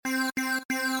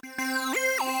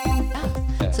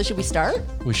So should we start?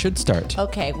 We should start.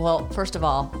 Okay, well, first of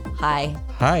all, hi.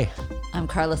 Hi. I'm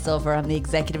Carla Silver. I'm the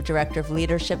Executive Director of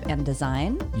Leadership and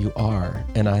Design. You are.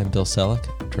 And I am Bill Selleck,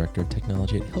 Director of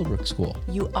Technology at Hillbrook School.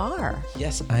 You are.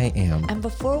 Yes, I am. And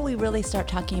before we really start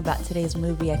talking about today's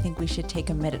movie, I think we should take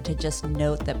a minute to just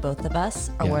note that both of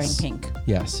us are wearing pink.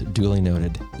 Yes, duly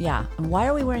noted. Yeah. And why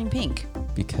are we wearing pink?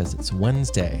 Because it's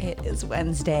Wednesday. It is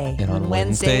Wednesday. And on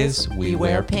Wednesdays, we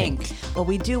wear pink. Well,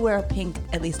 we do wear pink,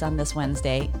 at least on this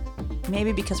Wednesday.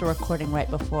 Maybe because we're recording right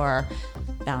before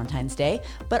Valentine's Day,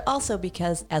 but also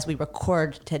because as we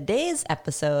record today's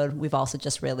episode, we've also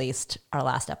just released our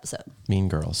last episode. Mean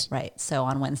Girls. Right. So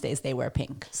on Wednesdays, they wear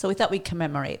pink. So we thought we'd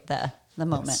commemorate the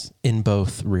moment. Yes. In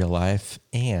both real life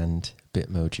and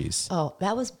Bitmojis. Oh,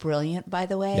 that was brilliant, by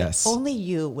the way. Yes. Only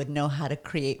you would know how to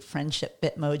create friendship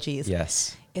Bitmojis.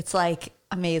 Yes. It's like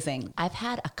amazing. I've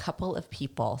had a couple of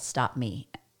people stop me,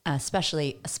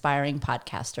 especially aspiring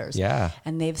podcasters. Yeah.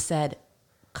 And they've said,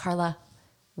 Carla,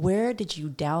 where did you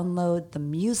download the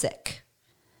music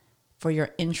for your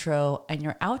intro and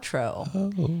your outro?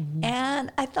 Oh.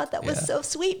 And I thought that was so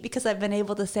sweet because I've been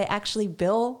able to say, actually,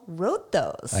 Bill wrote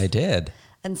those. I did.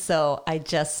 And so I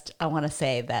want to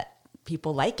say that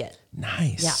people like it.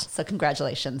 Nice. Yeah. So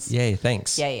congratulations. Yay,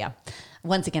 thanks. Yeah.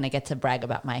 Once again, I get to brag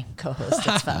about my co-host.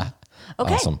 It's fun.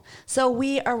 Okay. Awesome. So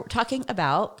we are talking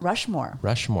about Rushmore.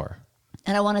 Rushmore.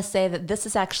 And I want to say that this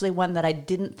is actually one that I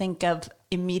didn't think of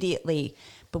immediately,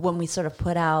 but when we sort of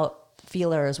put out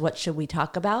feelers, what should we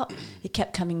talk about? It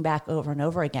kept coming back over and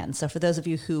over again. So for those of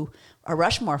you who are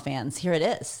Rushmore fans, here it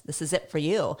is. This is it for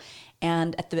you.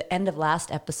 And at the end of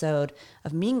last episode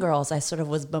of Mean Girls, I sort of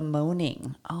was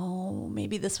bemoaning, oh,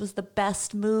 maybe this was the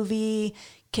best movie.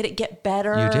 Could it get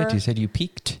better? You did. You said you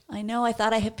peaked. I know. I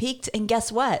thought I had peaked. And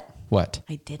guess what? What?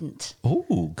 I didn't.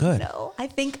 Oh, good. No, I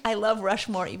think I love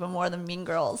Rushmore even more than Mean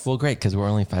Girls. Well, great, because we're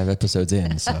only 5 episodes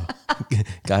in, so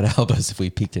God help us if we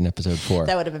peaked in episode 4.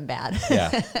 That would have been bad.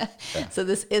 Yeah. So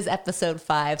this is episode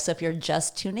 5. So if you're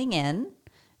just tuning in,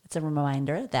 it's a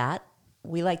reminder that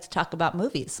we like to talk about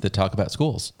movies. To talk about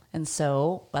schools. And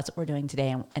so that's what we're doing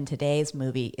today. And today's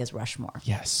movie is Rushmore.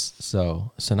 Yes.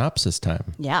 So synopsis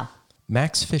time. Yeah.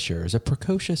 Max Fisher is a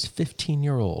precocious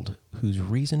 15-year-old whose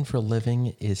reason for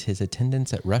living is his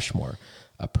attendance at Rushmore,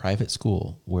 a private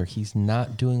school where he's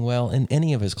not doing well in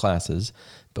any of his classes,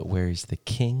 but where he's the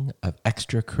king of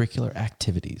extracurricular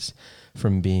activities.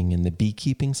 From being in the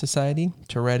beekeeping society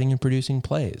to writing and producing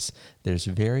plays, there's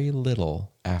very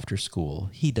little after school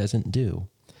he doesn't do.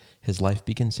 His life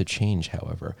begins to change,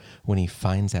 however, when he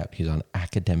finds out he's on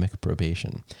academic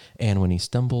probation and when he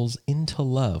stumbles into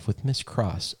love with Miss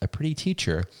Cross, a pretty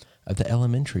teacher of the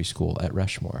elementary school at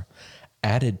Rushmore.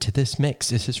 Added to this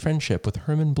mix is his friendship with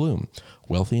Herman Bloom,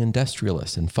 wealthy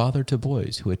industrialist and father to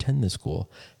boys who attend the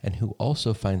school and who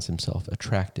also finds himself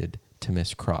attracted to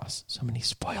Miss Cross. So many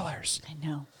spoilers. I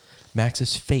know.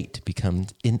 Max's fate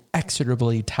becomes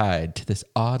inexorably tied to this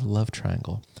odd love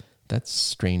triangle. That's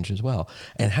strange as well.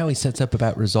 And how he sets up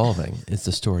about resolving is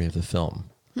the story of the film.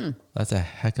 That's a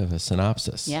heck of a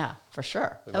synopsis. Yeah, for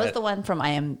sure. That was the one from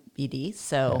IMDb.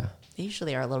 So they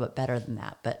usually are a little bit better than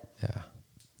that, but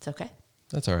it's okay.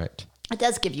 That's all right. It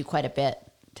does give you quite a bit.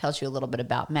 Tells you a little bit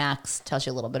about Max. Tells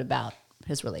you a little bit about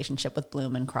his relationship with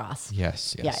Bloom and Cross.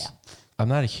 Yes. Yeah. I'm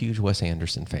not a huge Wes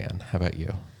Anderson fan. How about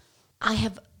you? I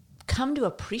have come to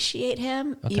appreciate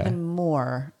him even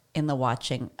more in the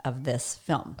watching of this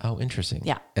film. Oh, interesting.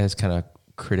 Yeah. As kind of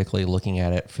critically looking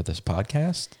at it for this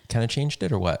podcast, kind of changed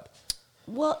it or what?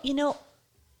 Well,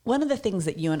 one of the things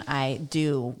that you and I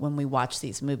do when we watch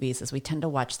these movies is we tend to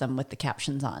watch them with the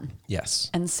captions on. Yes.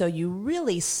 And so you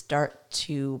really start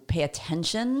to pay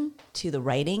attention to the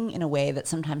writing in a way that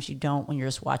sometimes you don't when you're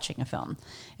just watching a film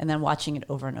and then watching it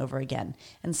over and over again.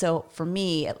 And so for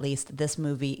me, at least, this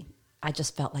movie, I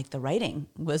just felt like the writing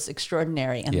was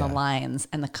extraordinary and the lines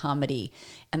and the comedy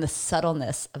and the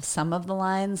subtleness of some of the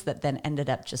lines that then ended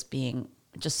up just being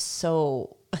just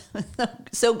so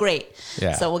great.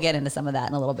 Yeah. So we'll get into some of that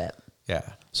in a little bit.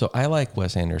 Yeah. So I like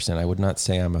Wes Anderson. I would not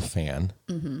say I'm a fan,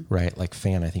 right? Like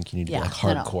fan, I think you need to be like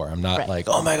hardcore. No. I'm not like,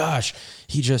 oh my gosh,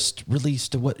 he just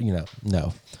released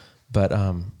no. But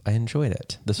I enjoyed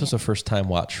it. This was a first time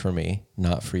watch for me,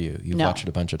 not for you. You've watched it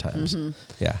a bunch of times.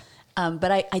 Yeah.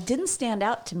 But I didn't stand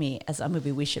out to me as a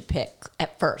movie we should pick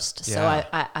at first. So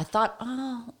I thought,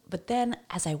 but then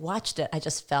as I watched it, I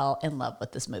just fell in love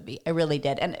with this movie. I really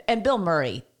did. And Bill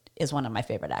Murray is one of my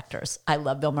favorite actors. I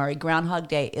love Bill Murray. Groundhog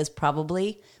Day is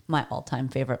probably my all-time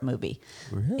favorite movie.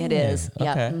 Really? It is. Okay.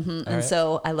 Yeah. And right.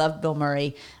 So I love Bill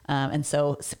Murray. And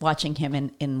so watching him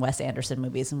in Wes Anderson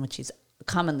movies in which he's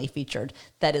commonly featured,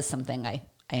 that is something I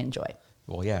enjoy.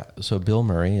 Well, yeah. So Bill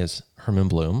Murray is Herman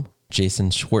Bloom. Jason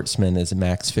Schwartzman is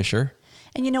Max Fisher.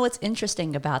 And you know what's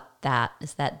interesting about that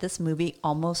is that this movie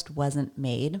almost wasn't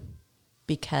made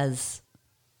because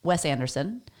Wes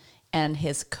Anderson and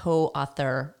his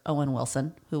co-author Owen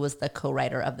Wilson, who was the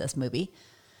co-writer of this movie,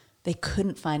 they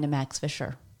couldn't find a Max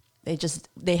Fisher.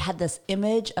 They had this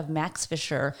image of Max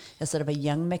Fisher as sort of a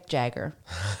young Mick Jagger,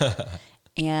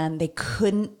 and they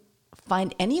couldn't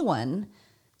find anyone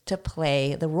to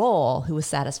play the role who was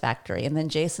satisfactory. And then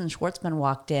Jason Schwartzman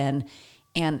walked in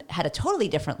and had a totally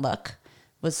different look,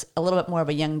 was a little bit more of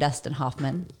a young Dustin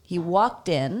Hoffman. He walked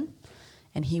in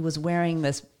and he was wearing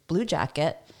this blue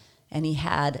jacket, and he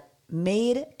had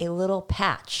made a little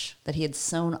patch that he had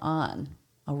sewn on,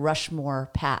 a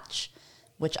Rushmore patch,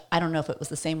 which I don't know if it was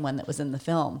the same one that was in the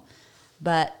film,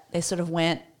 but they sort of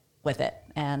went with it,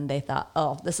 and they thought,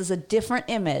 oh, this is a different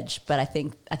image, but I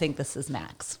think this is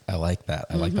Max. I like that.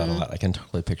 I like that a lot. I can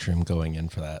totally picture him going in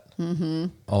for that. Mm-hmm.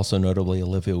 Also notably,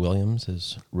 Olivia Williams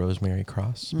is Rosemary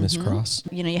Cross, Miss Cross.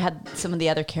 You know, you had some of the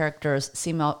other characters.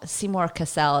 Seymour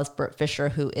Cassel as Bert Fisher,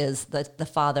 who is the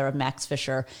father of Max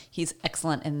Fisher. He's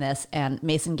excellent in this. And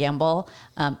Mason Gamble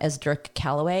as Dirk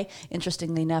Calloway.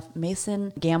 Interestingly enough,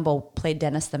 Mason Gamble played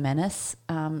Dennis the Menace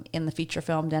in the feature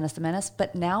film Dennis the Menace,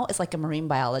 but now is like a marine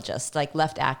biologist, like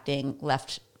left acting,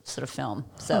 left sort of film.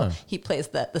 So he plays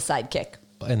the sidekick.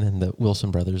 And then the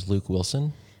Wilson brothers, Luke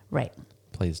Wilson. Right.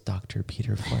 Plays Dr.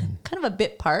 Peter Flynn. Kind of a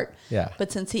bit part. Yeah.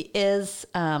 But since he is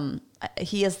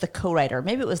the co-writer,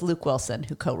 maybe it was Luke Wilson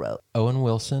who co-wrote. Owen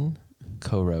Wilson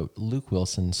co-wrote. Luke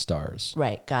Wilson stars.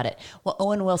 Right. Got it. Well,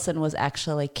 Owen Wilson was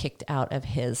actually kicked out of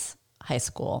his high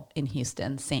school in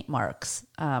Houston, St. Mark's.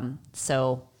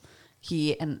 So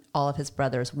he and all of his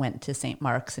brothers went to St.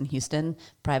 Mark's in Houston,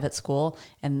 private school.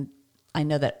 And I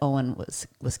know that Owen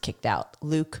was kicked out.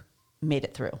 Luke made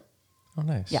it through. Oh,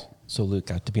 nice. Yeah. So Luke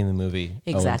got to be in the movie.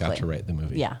 Exactly. Owen got to write the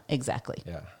movie. Yeah, exactly.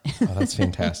 Yeah. Oh, that's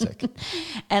fantastic.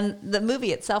 And the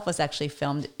movie itself was actually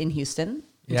filmed in Houston,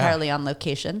 entirely on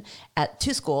location at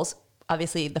two schools.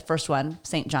 Obviously, the first one,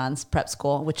 St. John's Prep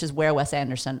School, which is where Wes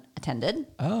Anderson attended.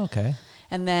 Oh, okay.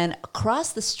 And then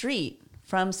across the street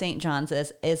from St. John's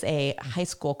is a high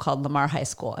school called Lamar High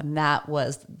School. And that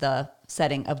was the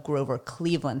setting of Grover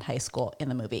Cleveland High School in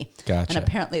the movie. Gotcha. And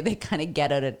apparently they kind of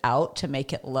ghettoed it out to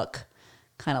make it look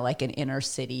kind of like an inner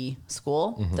city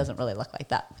school. Mm-hmm. Doesn't really look like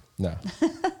that. No.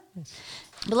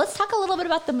 But let's talk a little bit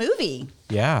about the movie.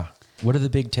 Yeah. What are the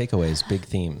big takeaways, big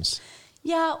themes?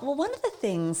 Yeah, well, one of the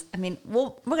things, I mean, we're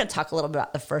going to talk a little bit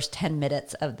about the first 10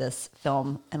 minutes of this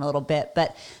film in a little bit,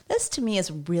 but this to me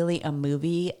is really a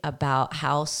movie about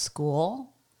how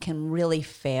school can really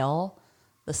fail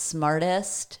the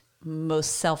smartest,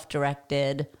 most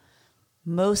self-directed,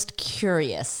 most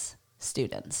curious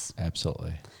students.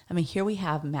 Absolutely. I mean, here we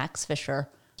have Max Fisher.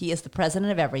 He is the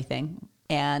president of everything,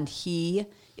 and he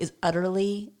is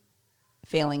utterly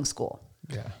failing school.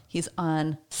 Yeah. He's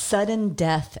on sudden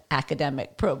death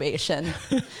academic probation.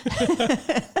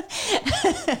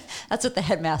 That's what the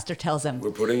headmaster tells him.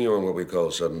 We're putting you on what we call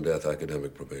sudden death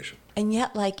academic probation. And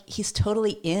yet, like, he's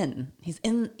totally in. He's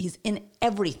in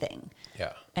everything.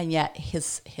 Yeah. And yet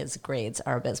his grades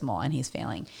are abysmal and he's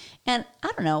failing. And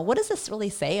I don't know, what does this really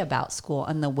say about school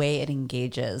and the way it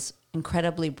engages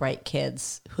incredibly bright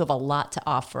kids who have a lot to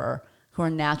offer, who are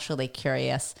naturally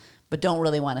curious, but don't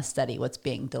really want to study what's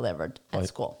being delivered at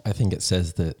school? I think it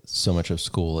says that so much of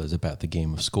school is about the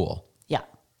game of school. Yeah.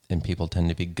 And people tend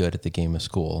to be good at the game of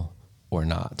school or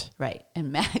not. Right.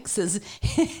 And Max is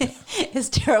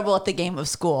terrible at the game of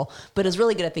school, but is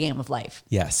really good at the game of life.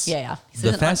 Yes. Yeah.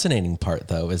 The fascinating part,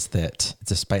 though, is that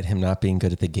despite him not being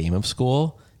good at the game of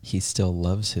school, he still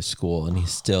loves his school and he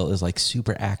still is like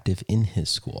super active in his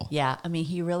school. Yeah. I mean,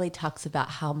 he really talks about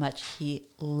how much he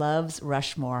loves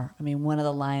Rushmore. I mean, one of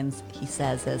the lines he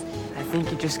says is, I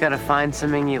think you just got to find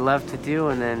something you love to do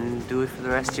and then do it for the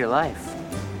rest of your life.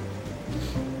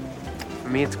 For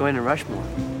me, it's going to Rushmore.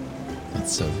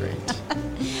 That's so great.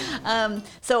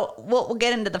 So we'll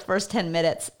get into the first 10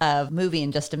 minutes of movie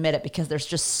in just a minute because there's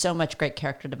just so much great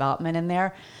character development in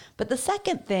there. But the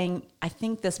second thing I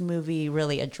think this movie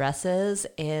really addresses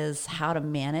is how to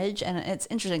manage. And it's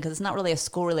interesting because it's not really a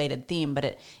school-related theme, but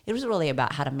it was really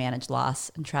about how to manage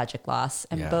loss and tragic loss.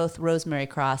 And both Rosemary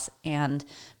Cross and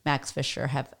Max Fisher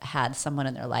have had someone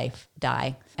in their life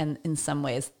die. And in some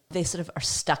ways, they sort of are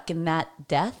stuck in that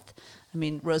death. I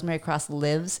mean, Rosemary Cross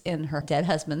lives in her dead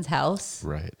husband's house.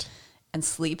 Right. And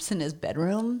sleeps in his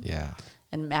bedroom. Yeah.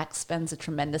 And Max spends a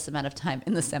tremendous amount of time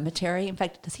in the cemetery. In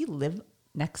fact, does he live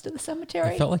next to the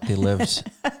cemetery? I felt like they lived,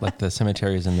 like the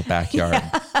cemetery is in the backyard.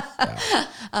 Yeah.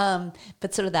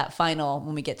 But sort of that final,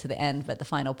 when we get to the end, but the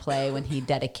final play when he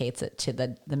dedicates it to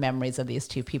the memories of these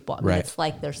two people. I mean, Right. it's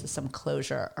like there's some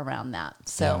closure around that.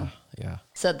 So. Yeah.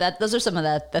 So those are some of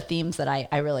the themes that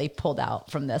I really pulled out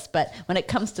from this. But when it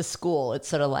comes to school, it's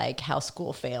sort of like how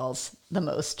school fails the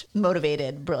most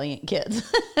motivated, brilliant kids.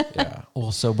 Yeah.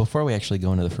 Well, so before we actually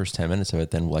go into the first 10 minutes of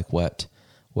it, then like what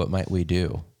might we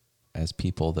do as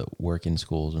people that work in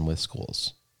schools and with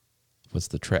schools? What's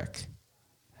the trick?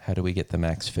 How do we get the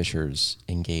Max Fishers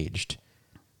engaged?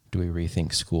 Do we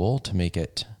rethink school to make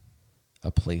it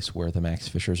a place where the Max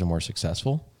Fishers are more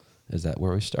successful? Is that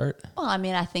where we start? Well, I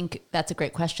mean, I think that's a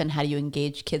great question. How do you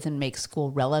engage kids and make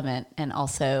school relevant and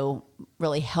also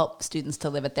really help students to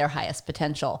live at their highest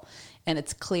potential? And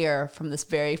it's clear from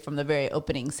the very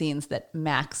opening scenes that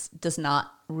Max does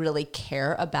not really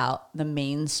care about the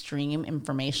mainstream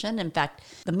information. In fact,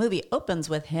 the movie opens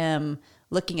with him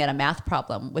looking at a math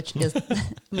problem, which is, I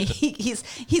mean,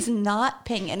 he's not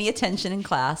paying any attention in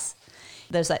class.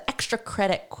 There's an extra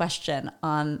credit question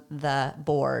on the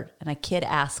board, and a kid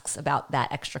asks about that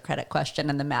extra credit question,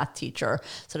 and the math teacher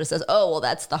sort of says, "Oh, well,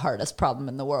 that's the hardest problem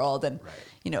in the world, and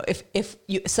if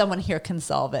someone here can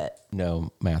solve it."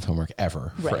 No math homework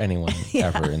ever for Right. anyone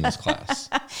ever in this class.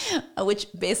 Which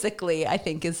basically I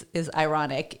think is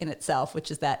ironic in itself,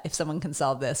 which is that if someone can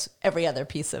solve this, every other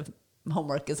piece of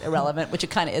homework is irrelevant, which it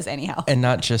kind of is anyhow. And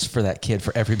not just for that kid,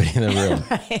 for everybody in the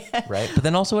room. Right. But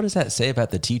then also, what does that say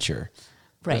about the teacher?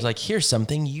 Right. It's like, here's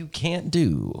something you can't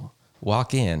do.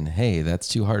 Walk in. Hey, that's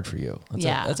too hard for you.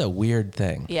 That's a weird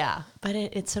thing. Yeah, but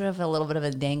it's sort of a little bit of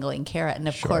a dangling carrot. And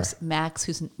of course, Max,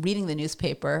 who's reading the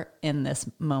newspaper in this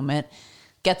moment,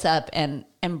 gets up and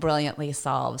brilliantly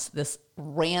solves this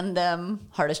random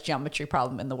hardest geometry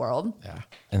problem in the world. Yeah.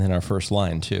 And then our first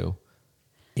line, too.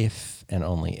 If and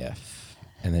only if.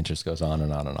 And then it just goes on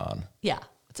and on and on. Yeah,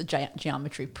 it's a giant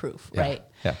geometry proof, Yeah. right?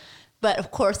 Yeah. But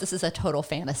of course, this is a total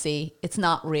fantasy. It's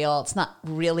not real. It's not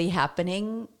really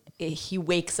happening. He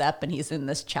wakes up and he's in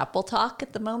this chapel talk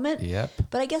at the moment. Yep.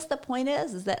 But I guess the point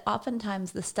is that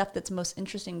oftentimes the stuff that's most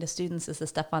interesting to students is the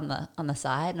stuff on the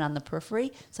side and on the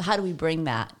periphery. So how do we bring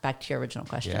that, back to your original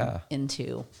question,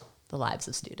 into the lives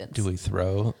of students? Do we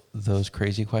throw those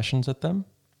crazy questions at them?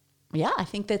 Yeah, I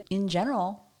think that in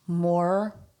general,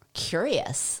 more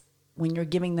curious when you're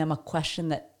giving them a question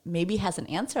that maybe has an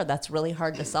answer that's really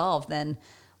hard to solve, then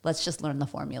let's just learn the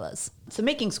formulas. So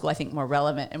making school, I think, more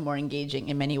relevant and more engaging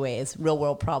in many ways, real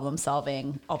world problem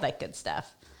solving, all that good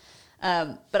stuff.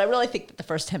 But I really think that the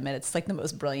first 10 minutes is like the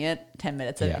most brilliant 10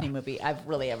 minutes of any movie I've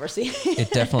really ever seen. It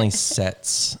definitely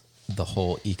sets the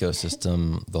whole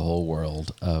ecosystem, the whole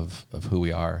world of who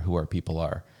we are, who our people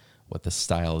are, what the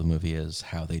style of the movie is,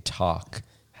 how they talk,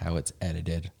 how it's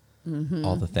edited,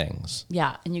 all the things.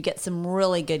 Yeah, and you get some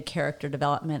really good character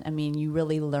development. I mean, you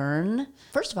really learn,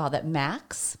 first of all, that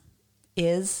Max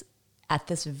is at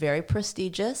this very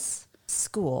prestigious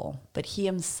school, but he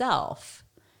himself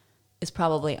is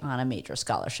probably on a major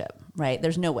scholarship, right?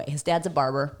 There's no way. His dad's a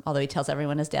barber, although he tells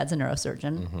everyone his dad's a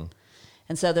neurosurgeon.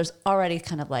 And so there's already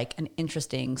kind of like an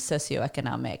interesting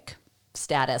socioeconomic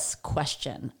status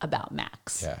question about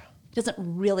Max. Yeah. He doesn't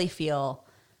really feel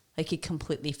like he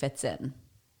completely fits in.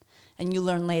 And you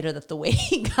learn later that the way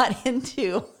he got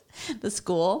into the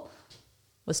school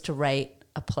was to write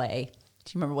a play.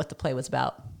 Do you remember what the play was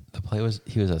about? The play was,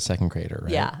 he was a second grader,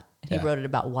 right? Yeah. And he wrote it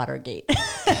about Watergate.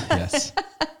 Yes.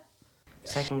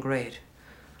 Second grade.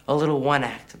 A little one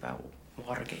act about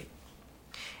Watergate.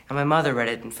 And my mother read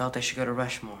it and felt I should go to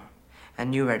Rushmore.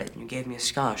 And you read it and you gave me a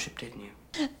scholarship, didn't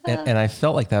you? And I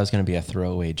felt like that was going to be a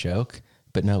throwaway joke.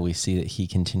 But no, we see that he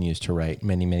continues to write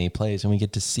many, many plays, and we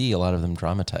get to see a lot of them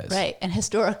dramatized. Right. And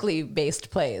historically based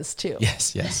plays, too.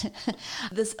 Yes, yes.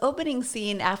 This opening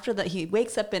scene after that, he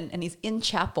wakes up and he's in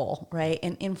chapel, right?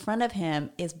 And in front of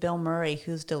him is Bill Murray,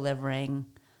 who's delivering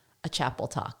a chapel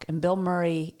talk. And Bill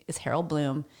Murray is Harold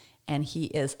Bloom, and he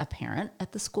is a parent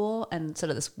at the school and sort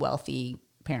of this wealthy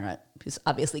parent who's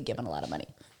obviously given a lot of money.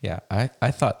 Yeah,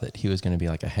 I thought that he was going to be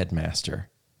like a headmaster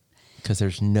because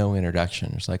there's no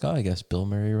introduction. It's like, oh, I guess Bill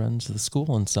Murray runs the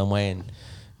school in some way. And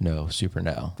no, super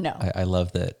no. No. I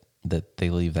love that they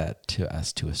leave that to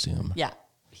us to assume. Yeah.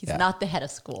 He's Yeah. not the head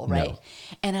of school, right? No.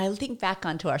 And I think back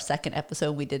onto our second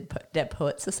episode we did Dead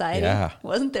Poet Society. Yeah.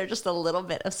 Wasn't there just a little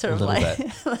bit of sort A of little like,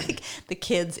 bit. like the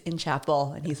kids in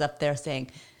chapel, and he's up there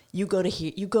saying, you go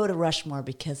to Rushmore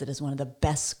because it is one of the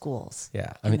best schools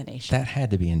Yeah. in the nation. That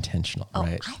had to be intentional, Oh,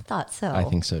 right? I thought so. I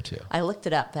think so too. I looked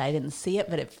it up, but I didn't see it,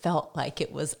 but it felt like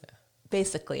it was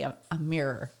basically a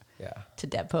mirror Yeah. to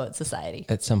Dead Poet Society.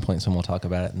 At some point, someone will talk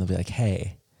about it and they'll be like,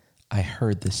 hey, I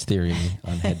heard this theory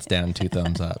on Heads Down, 2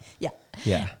 Thumbs Up. Yeah.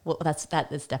 Yeah. Well, that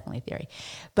is definitely a theory.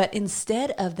 But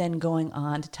instead of then going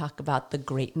on to talk about the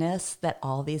greatness that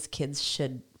all these kids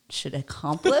should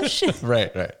accomplish,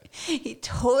 Right. he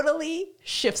totally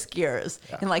shifts gears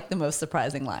in like the most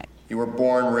surprising line. You were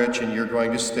born rich and you're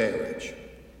going to stay rich.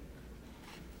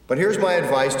 But here's my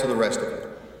advice to the rest of you.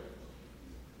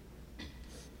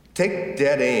 Take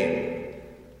dead aim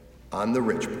on the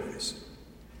rich boys.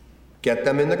 Get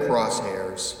them in the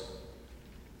crosshairs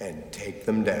and take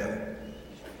them down.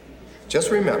 Just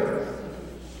remember,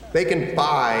 they can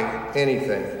buy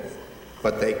anything,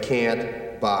 but they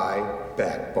can't buy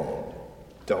backbone.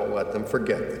 Don't let them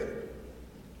forget that.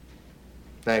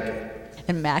 Thank you.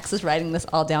 And Max is writing this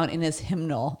all down in his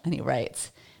hymnal, and he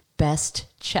writes, "Best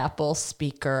chapel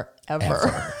speaker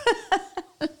ever."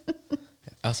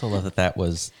 I also love that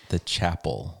was the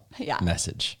chapel Yeah.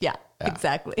 message. Yeah,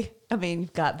 exactly. I mean,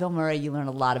 you've got Bill Murray. You learn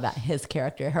a lot about his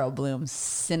character, Harold Bloom,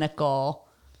 cynical,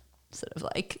 sort of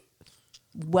like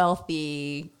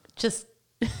wealthy, just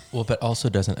Well, but also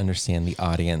doesn't understand the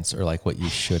audience or like what you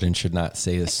should and should not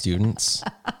say as students.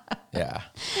 Yeah.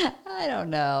 I don't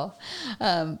know.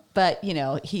 But you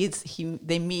know,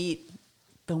 they meet.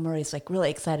 Bill Murray's like really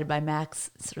excited by Max.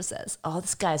 Sort of says, "Oh,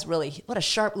 this guy's really what a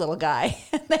sharp little guy."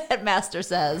 And the headmaster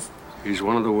says, He's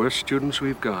one of the worst students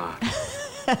we've got.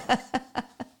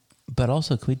 But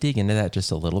also, could we dig into that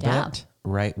just a little Yeah. bit?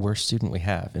 Right? Worst student we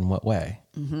have. In what way?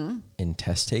 Mm-hmm. In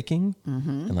test taking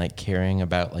and like caring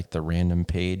about like the random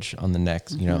page on the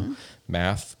next, you know,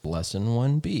 math, lesson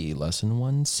 1B, lesson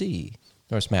 1C.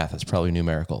 Or it's math, it's probably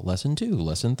numerical. Lesson 2,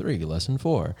 lesson 3, lesson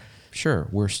 4. Sure,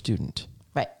 worst student.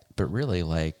 right. But really,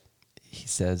 like, he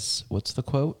says, what's the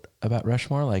quote about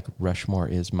Rushmore? Like, Rushmore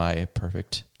is my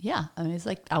perfect. Yeah. I mean, he's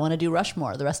like, I want to do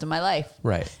Rushmore the rest of my life.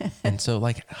 Right. And so,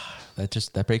 like,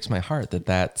 that breaks my heart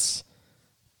that's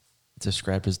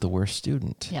described as the worst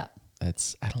student. Yeah. I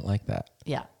don't like that.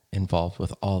 Yeah. Involved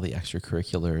with all the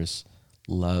extracurriculars,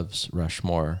 loves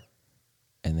Rushmore,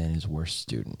 and then is worst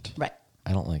student. Right.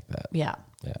 I don't like that. Yeah.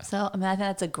 Yeah. So, I mean, I think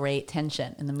that's a great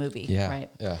tension in the movie. Yeah. Right.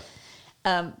 Yeah.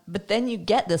 But then you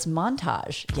get this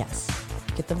montage. Yes.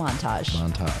 Get the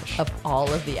montage of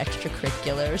all of the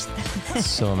extracurriculars.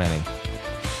 So many.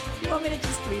 You want me to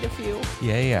just read a few?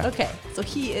 Yeah. Okay. So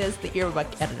he is the yearbook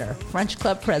editor, French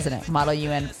club president, Model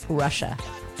UN Russia,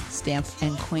 Stamp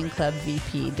and Coin Club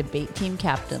VP, debate team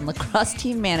captain, lacrosse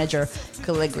team manager,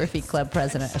 calligraphy club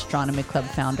president, astronomy club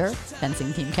founder,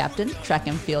 fencing team captain, track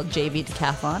and field JV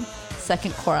decathlon,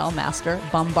 second chorale master,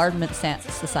 bombardment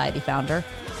society founder.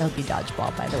 That would be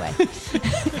dodgeball, by the way.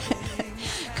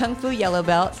 Kung Fu Yellow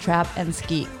Belt, trap and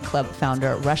ski club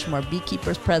founder, Rushmore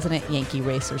Beekeepers president, Yankee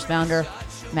Racers founder,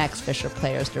 Max Fisher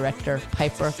Players director,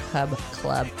 Piper Cub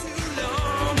Club.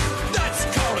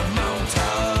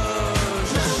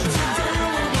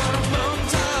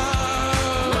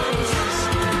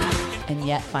 And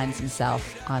yet finds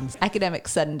himself on academic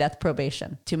sudden death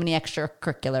probation. Too many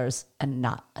extracurriculars and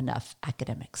not enough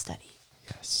academic study.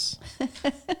 Yes.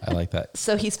 I like that.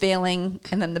 So he's failing.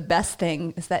 And then the best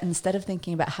thing is that instead of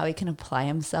thinking about how he can apply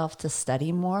himself to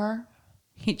study more,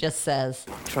 he just says,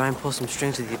 Try and pull some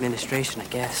strings with the administration, I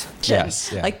guess.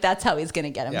 Yes. Yeah. like that's how he's going to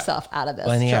get himself out of this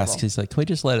Well, and he trouble. asks, he's like, can we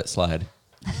just let it slide?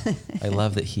 I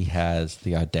love that he has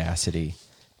the audacity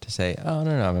to say, oh,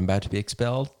 no, I'm about to be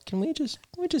expelled. Can we just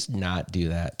not do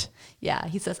that? Yeah,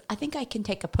 he says, I think I can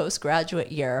take a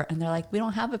postgraduate year. And they're like, we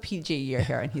don't have a PG year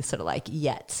here. And he's sort of like,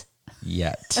 yet.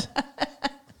 Yeah.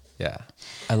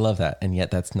 I love that. And yet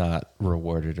that's not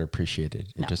rewarded or appreciated.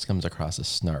 It No. just comes across as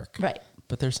snark. Right.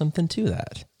 But there's something to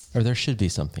that. Or there should be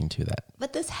something to that.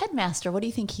 But this headmaster, what do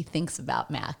you think he thinks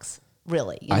about Max,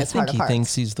 really? In I his think heart of he hearts?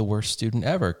 thinks he's the worst student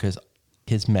ever because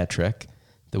his metric,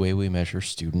 the way we measure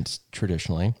students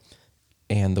traditionally,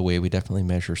 and the way we definitely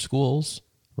measure schools,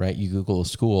 right? You Google a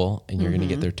school and you're going to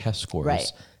get their test scores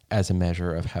Right. as a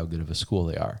measure of how good of a school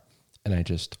they are. And I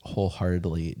just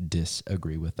wholeheartedly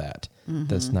disagree with that.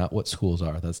 That's not what schools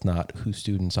are. That's not who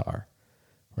students are,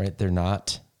 right? They're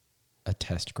not a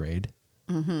test grade.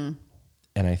 And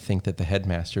I think that the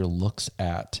headmaster looks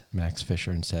at Max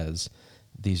Fisher and says,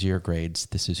 these are your grades.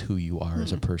 This is who you are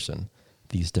as a person.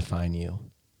 These define you.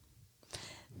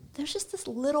 There's just this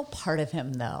little part of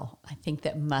him, though, I think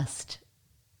that must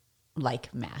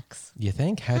like Max. You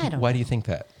think? I don't Why know. do you think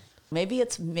that? Maybe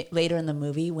it's later in the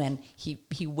movie when he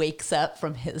wakes up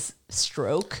from his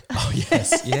stroke Oh,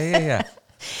 yes. Yeah.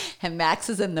 and Max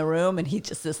is in the room and he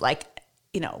just is like,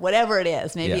 you know, whatever it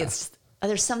is. Maybe Yeah. it's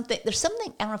there's something. I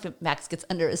don't know if Max gets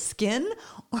under his skin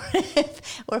or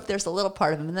if there's a little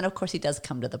part of him. And then of course he does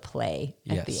come to the play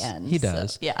at the end. He So,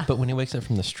 does. yeah. But when he wakes up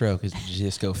from the stroke, does he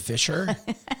just go Fisher?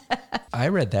 I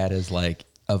read that as like,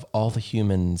 of all the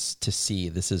humans to see,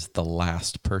 this is the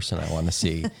last person I want to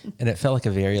see. And it felt like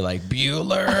a very like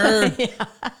Bueller.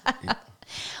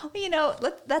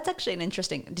 Well, that's actually an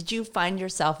interesting. Did you find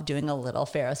yourself doing a little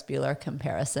Ferris Bueller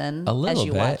comparison A little as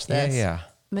you bit. watch this? Yeah.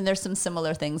 I mean, there's some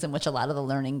similar things in which a lot of the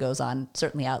learning goes on,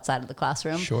 certainly outside of the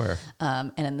classroom. Sure.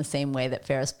 And in the same way that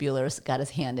Ferris Bueller's got his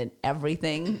hand in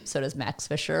everything, so does Max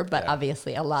Fisher, but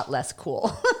obviously a lot less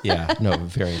cool. Yeah. No,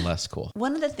 very less cool.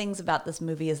 One of the things about this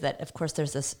movie is that, of course,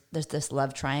 there's this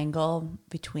love triangle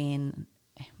between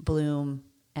Bloom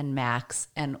and Max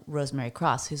and Rosemary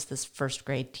Cross, who's this first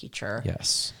grade teacher.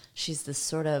 Yes. She's this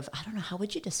sort of, I don't know, how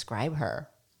would you describe her?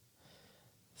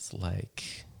 It's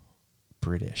like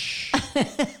British.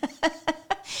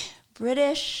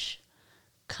 British,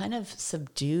 kind of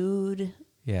subdued,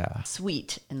 Yeah.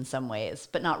 sweet in some ways,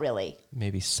 but not really.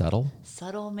 Maybe subtle.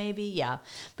 Subtle, maybe, yeah.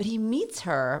 But he meets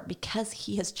her because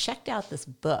he has checked out this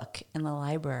book in the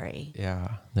library.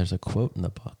 Yeah. There's a quote in the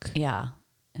book. Yeah.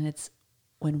 And it's,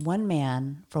 when one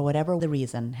man, for whatever the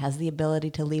reason, has the ability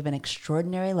to lead an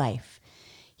extraordinary life,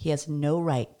 he has no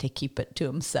right to keep it to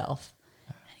himself.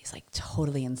 And he's like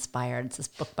totally inspired. It's this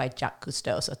book by Jacques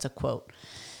Cousteau, so it's a quote.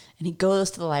 And he goes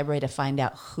to the library to find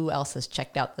out who else has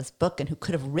checked out this book and who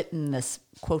could have written this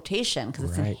quotation,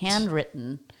 because it's in Right.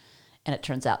 handwritten. And it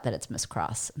turns out that it's Miss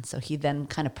Cross. And so he then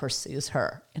kind of pursues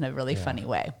her in a really funny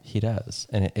way. He does.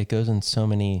 And it goes in so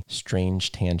many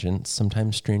strange tangents,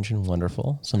 sometimes strange and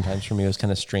wonderful. Sometimes for me, it was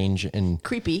kind of strange and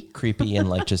Creepy.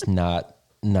 and like just not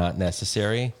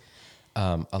necessary.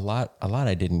 A lot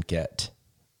I didn't get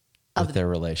with their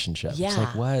relationship. It's Yeah.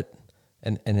 like, what?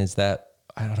 And is that,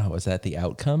 I don't know, is that the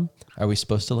outcome? Are we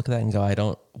supposed to look at that and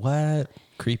go, what?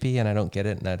 Creepy, and I don't get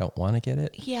it, and I don't want to get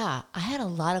it? Yeah, I had a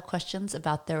lot of questions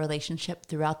about their relationship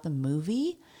throughout the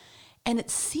movie. And it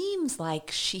seems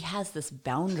like she has this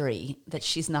boundary that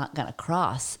she's not going to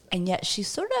cross. And yet she's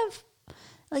sort of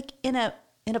like in a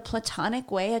platonic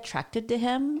way attracted to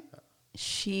him.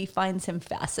 She finds him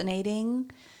fascinating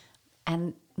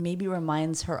and maybe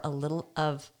reminds her a little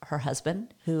of her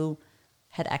husband, who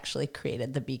had actually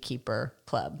created the Beekeeper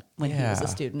Club when he was a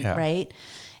student, right?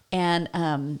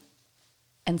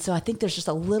 And so I think there's just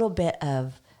a little bit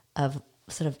of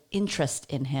sort of interest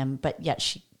in him, but yet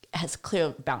she has clear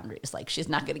boundaries. Like, she's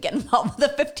not going to get involved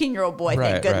with a 15-year-old boy,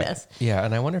 thank goodness. Right. Yeah,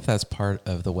 and I wonder if that's part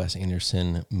of the Wes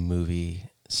Anderson movie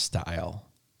style,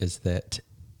 is that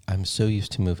I'm so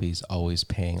used to movies always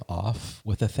paying off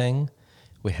with a thing.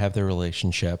 We have the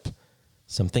relationship,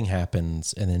 something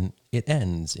happens, and then it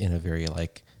ends in a very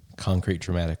like concrete,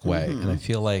 dramatic way. Mm-hmm. And I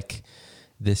feel like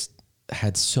this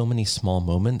had so many small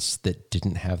moments that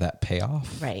didn't have that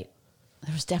payoff. Right.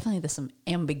 There was definitely some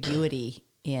ambiguity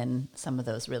in some of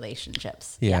those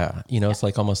relationships. Yeah. It's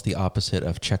like almost the opposite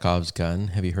of Chekhov's gun.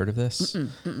 Have you heard of this?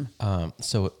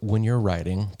 So when you're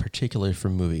writing, particularly for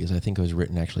movies, I think it was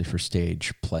written actually for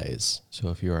stage plays. So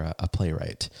if you're a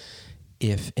playwright,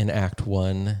 if in Act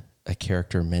 1 a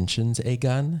character mentions a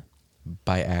gun,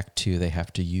 by Act 2 they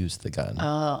have to use the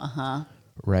gun.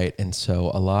 Right. And so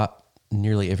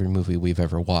nearly every movie we've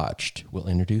ever watched will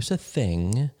introduce a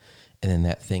thing, and then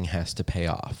that thing has to pay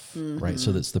off, right?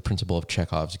 So that's the principle of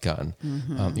Chekhov's gun.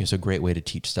 It's a great way to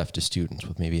teach stuff to students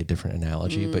with maybe a different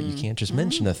analogy, but you can't just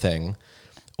mention a thing.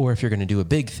 Or if you're going to do a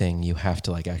big thing, you have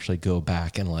to like actually go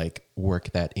back and like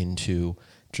work that into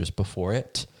just before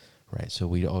it, right? So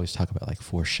we always talk about like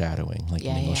foreshadowing, like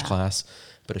in English class,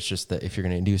 but it's just that if you're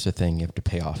going to introduce a thing, you have to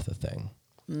pay off the thing.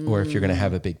 Or if you're going to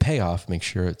have a big payoff, make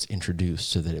sure it's introduced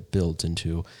so that it builds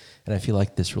into. And I feel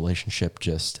like this relationship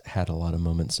just had a lot of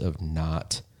moments of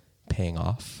not paying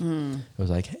off. It was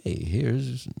like, hey,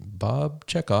 here's Bob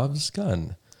Chekhov's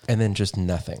gun. And then just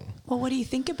nothing. Well, what do you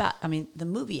think about, the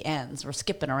movie ends, we're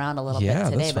skipping around a little bit Yeah,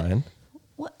 today, that's fine.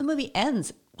 The movie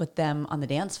ends with them on the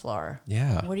dance floor.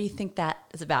 Yeah. What do you think that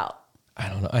is about? I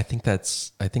don't know. I think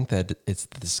that it's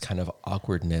this kind of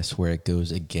awkwardness where it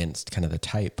goes against kind of the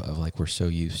type of like, we're so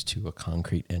used to a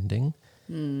concrete ending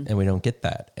and we don't get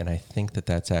that. And I think that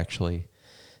that's actually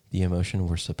the emotion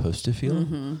we're supposed to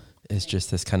feel is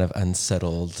just this kind of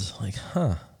unsettled, like,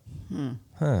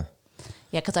 Yeah,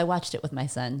 because I watched it with my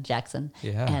son, Jackson.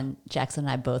 Yeah. And Jackson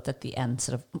and I both at the end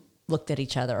sort of looked at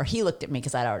each other, or he looked at me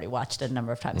because I'd already watched it a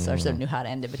number of times, so I sort of knew how to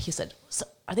end it. But he said, so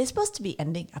are they supposed to be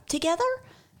ending up together?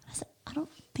 I said, I don't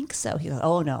think so. He goes,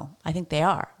 oh, no, I think they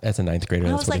are. as a ninth grader,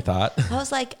 And that's what he thought. I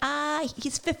was like,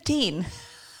 he's 15.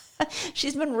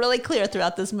 She's been really clear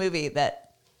throughout this movie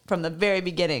that from the very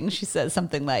beginning, she says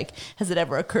something like, has it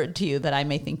ever occurred to you that I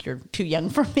may think you're too young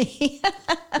for me?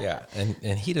 Yeah.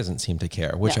 And he doesn't seem to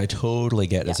care, which No. I totally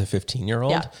get as a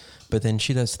 15-year-old. Yeah. But then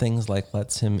she does things like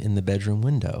lets him in the bedroom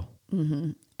window.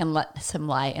 And and lets him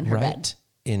lie in her right bed.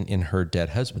 in her dead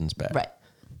husband's bed. Right.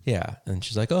 Yeah. And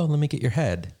she's like, oh, let me get your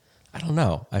head. I don't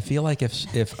know. I feel like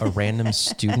if a random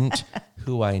student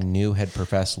who I knew had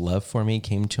professed love for me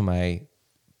came to my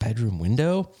bedroom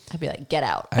window, I'd be like, get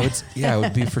out. I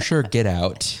would be for sure get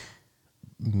out.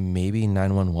 Maybe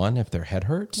 911 if their head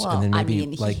hurts, Well, and then maybe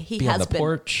he be on has the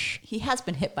porch. He has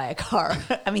been hit by a car.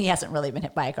 I mean, he hasn't really been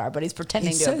hit by a car, but he's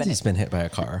pretending He to have says been. he's been hit by a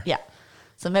car. Yeah.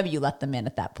 So maybe you let them in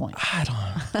at that point.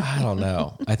 I don't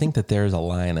know. I think that there's a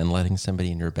line, and letting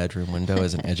somebody in your bedroom window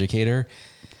as an educator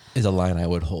is a line I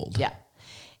would hold. Yeah.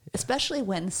 Especially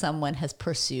when someone has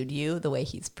pursued you the way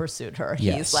he's pursued her.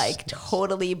 Yes. He's like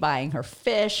totally buying her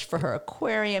fish for her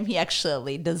aquarium. He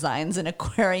actually designs an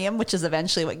aquarium, which is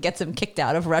eventually what gets him kicked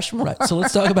out of Rushmore. Right. So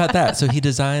let's talk about that. So he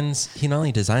not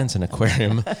only designs an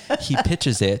aquarium, he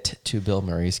pitches it to Bill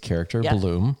Murray's character, Yep.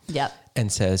 Bloom. Yep. And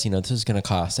says, this is going to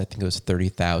cost, I think it was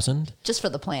 $30,000 Just for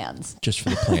the plans. just for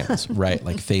the plans, right?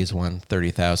 Like phase 1,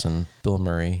 $30,000. Bill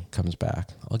Murray comes back.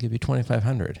 I'll give you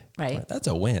 $2,500. Right. That's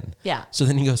a win. Yeah. So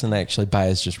then he goes and actually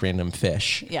buys just random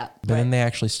fish. Yeah, But then right. they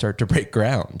actually start to break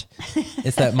ground.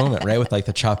 It's that moment, right? With like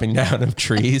the chopping down of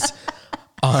trees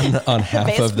on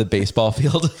half of the baseball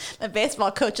field. The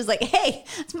baseball coach is like, hey,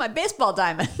 it's my baseball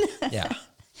diamond. Yeah.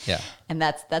 Yeah. And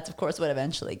that's of course what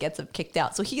eventually gets him kicked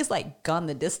out. So he's like gone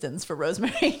the distance for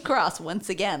Rosemary Cross once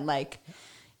again. Like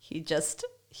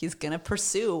he's gonna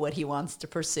pursue what he wants to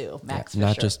pursue. Max Not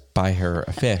Fisher. just buy her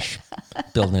a fish,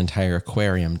 build an entire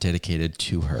aquarium dedicated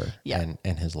to her Yeah.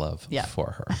 and his love Yeah.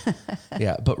 for her.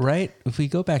 Yeah. But if we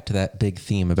go back to that big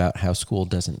theme about how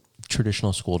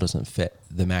traditional school doesn't fit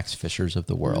the Max Fishers of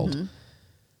the world, Mm-hmm.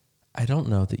 I don't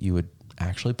know that you would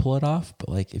actually pull it off, but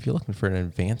like if you're looking for an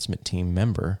advancement team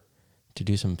member to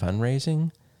do some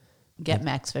fundraising, Get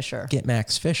Max Fisher. get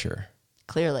Max Fisher.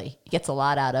 Clearly, he gets a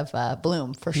lot out of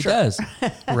Bloom for He sure. does,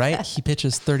 right? He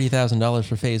pitches $30,000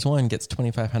 for phase 1, gets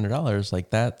 $2,500. Like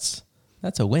that's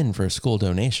a win for a school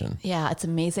donation. Yeah, it's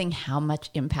amazing how much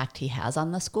impact he has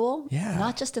on the school. Yeah.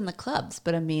 Not just in the clubs,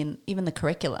 but I mean, even the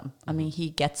curriculum. I mean, he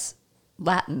gets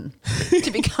Latin to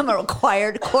become a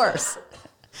required course.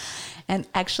 And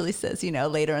actually says,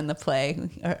 later in the play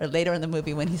or later in the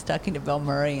movie when he's talking to Bill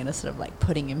Murray and is sort of like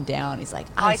putting him down, he's like,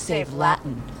 I saved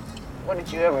Latin. What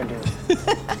did you ever do?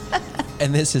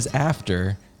 And this is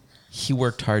after he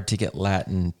worked hard to get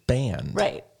Latin banned.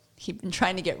 Right. He'd been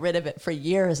trying to get rid of it for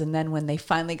years. And then when they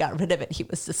finally got rid of it, he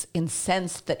was just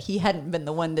incensed that he hadn't been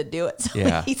the one to do it. So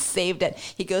Yeah. he saved it.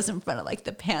 He goes in front of like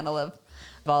the panel of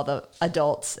all the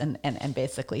adults and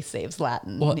basically saves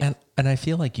Latin. Well, and I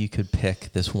feel like you could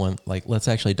pick this one, like, let's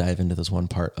actually dive into this one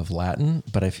part of Latin,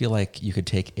 but I feel like you could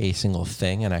take a single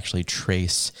thing and actually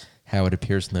trace how it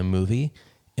appears in the movie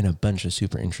in a bunch of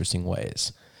super interesting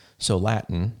ways. So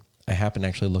Latin, I happened to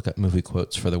actually look up movie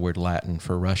quotes for the word Latin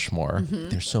for Rushmore. Mm-hmm.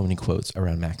 There's so many quotes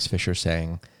around Max Fisher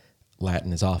saying,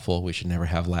 Latin is awful, we should never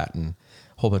have Latin.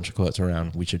 Whole bunch of quotes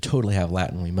around, we should totally have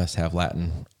Latin, we must have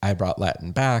Latin. I brought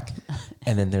Latin back.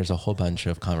 And then there's a whole bunch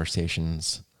of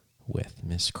conversations with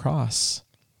Miss Cross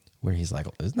where he's like,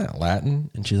 isn't that Latin?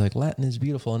 And she's like, Latin is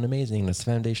beautiful and amazing. It's the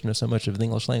foundation of so much of the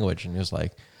English language. And he was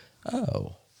like,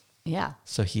 oh. yeah.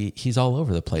 So he's all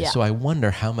over the place. Yeah. So I wonder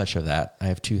how much of that, I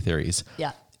have two theories,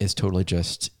 Yeah. is totally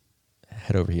just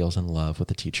head over heels in love with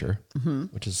the teacher,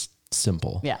 which is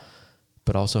simple. Yeah.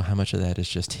 But also how much of that is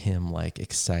just him like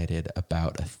excited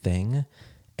about a thing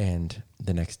and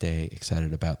the next day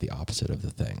excited about the opposite of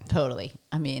the thing. Totally.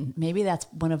 I mean, maybe that's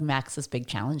one of Max's big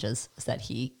challenges is that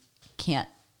he can't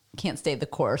stay the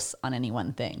course on any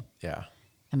one thing. Yeah.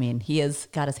 I mean, he has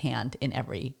got his hand in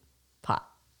every pot.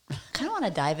 I kind of want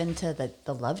to dive into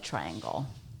the love triangle.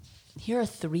 Here are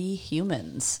three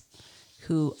humans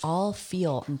who all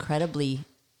feel incredibly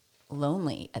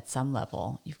lonely at some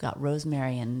level. You've got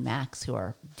Rosemary and Max who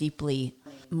are deeply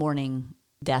mourning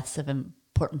deaths of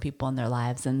important people in their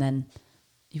lives. And then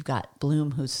you've got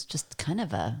Bloom, who's just kind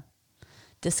of a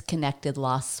disconnected,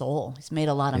 lost soul. He's made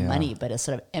a lot of Yeah. money, but is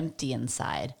sort of empty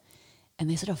inside. And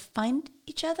they sort of find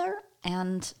each other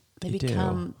and they They do.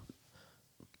 become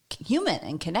human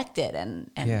and connected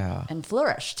and Yeah. and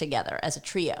flourish together as a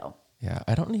trio. Yeah.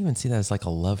 I don't even see that as like a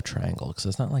love triangle because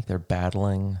it's not like they're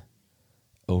battling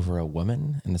over a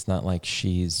woman and it's not like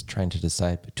she's trying to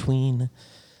decide between,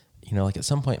 like at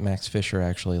some point Max Fisher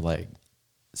actually like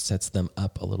sets them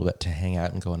up a little bit to hang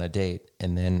out and go on a date.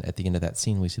 And then at the end of that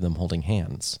scene, we see them holding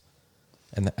hands.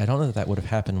 And I don't know that would have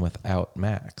happened without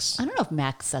Max. I don't know if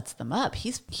Max sets them up.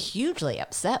 He's hugely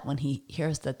upset when he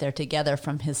hears that they're together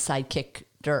from his sidekick,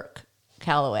 Dirk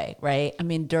Calloway, right? I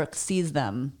mean, Dirk sees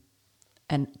them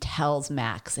and tells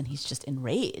Max, and he's just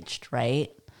enraged,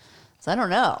 right? So I don't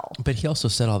know. But he also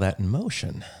set all that in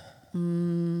motion.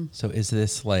 So is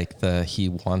this like he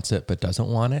wants it but doesn't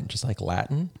want it, just like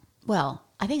Latin? Well,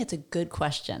 I think it's a good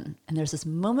question. And there's this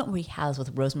moment where he has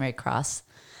with Rosemary Cross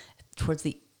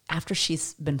after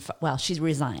she's she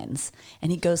resigns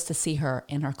and he goes to see her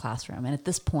in her classroom. And at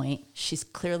this point, she's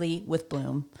clearly with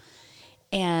Bloom.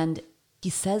 And he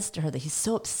says to her that he's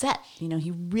so upset.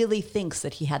 He really thinks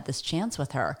that he had this chance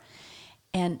with her.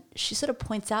 And she sort of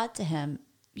points out to him,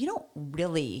 you don't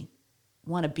really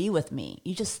want to be with me.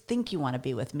 You just think you want to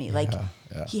be with me.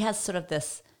 He has sort of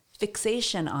this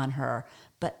fixation on her,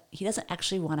 but he doesn't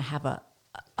actually want to have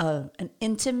an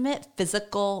intimate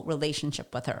physical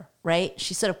relationship with her, right?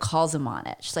 She sort of calls him on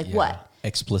it. She's like, what?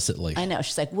 Explicitly. I know.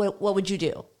 She's like, what would you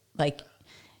do?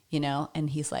 And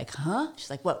he's like, huh? She's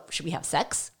like, what, should we have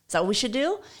sex? Is that what we should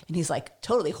do? And he's like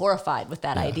totally horrified with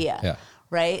that idea. Yeah.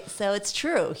 Right? So it's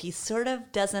true. He sort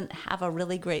of doesn't have a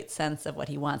really great sense of what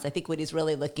he wants. I think what he's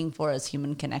really looking for is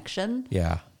human connection.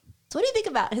 Yeah. So what do you think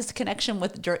about his connection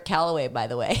with Dirk Calloway, by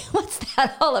the way? What's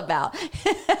that all about?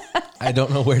 I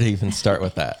don't know where to even start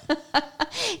with that.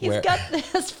 He's got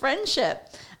this friendship.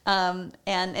 And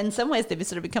in some ways, they've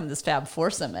sort of become this fab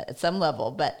foursome at some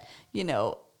level. But,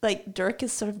 Dirk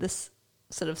is sort of this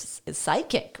sort of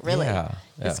sidekick, really. Yeah.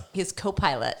 His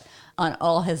co-pilot on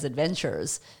all his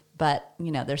adventures. But,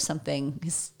 there's something,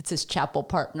 it's his chapel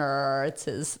partner. It's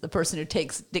the person who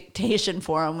takes dictation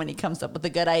for him when he comes up with a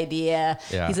good idea.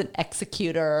 Yeah. He's an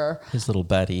executor. His little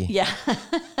buddy. Yeah.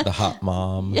 The hot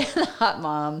mom. Yeah, the hot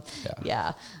mom.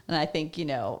 Yeah. And I think,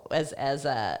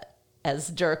 as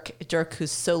Dirk,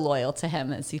 who's so loyal to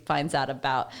him, as he finds out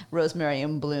about Rosemary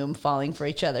and Bloom falling for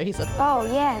each other, he's like,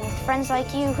 oh, yeah, with friends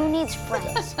like you, who needs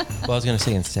friends? Well, I was going to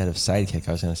say, instead of sidekick,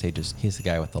 I was going to say just he's the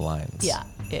guy with the lines.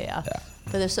 Yeah.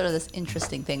 But there's sort of this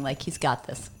interesting thing, like he's got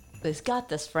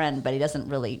this friend, but he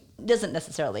doesn't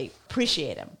necessarily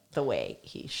appreciate him the way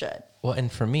he should. Well,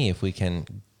 and for me, if we can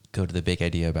go to the big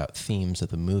idea about themes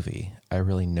of the movie, I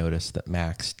really noticed that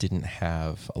Max didn't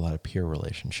have a lot of peer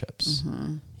relationships,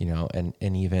 and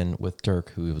even with Dirk,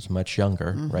 who was much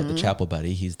younger, right? The chapel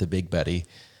buddy, he's the big buddy.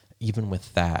 Even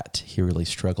with that, he really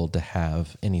struggled to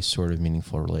have any sort of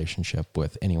meaningful relationship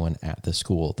with anyone at the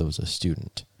school that was a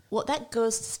student. Well, that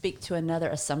goes to speak to another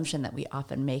assumption that we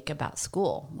often make about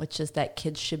school, which is that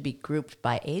kids should be grouped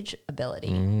by age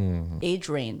ability, age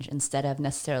range, instead of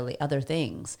necessarily other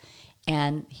things.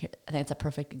 And here, I think it's a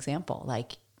perfect example.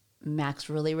 Like Max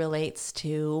really relates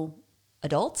to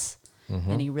adults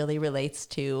and he really relates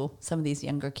to some of these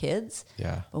younger kids.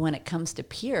 Yeah. But when it comes to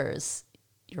peers,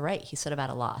 you're right. He's sort of at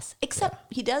a loss,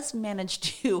 except he does manage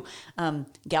to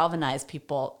galvanize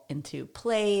people into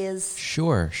plays.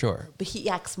 Sure. But he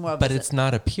acts more. But it's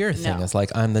not a peer thing. No. It's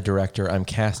like, I'm the director. I'm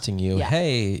casting you. Yeah.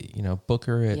 Hey, book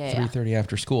her at 3:30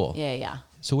 after school. Yeah.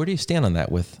 So where do you stand on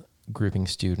that with grouping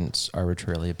students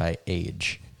arbitrarily by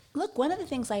age? Look, one of the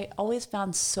things I always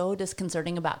found so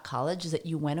disconcerting about college is that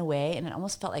you went away and it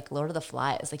almost felt like Lord of the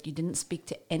Flies. Like you didn't speak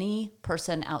to any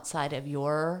person outside of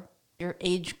your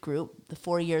age group, the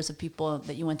 4 years of people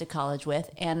that you went to college with.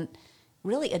 And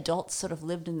really adults sort of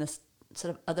lived in this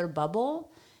sort of other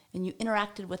bubble and you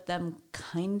interacted with them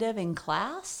kind of in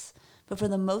class. But for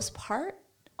the most part,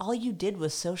 all you did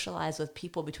was socialize with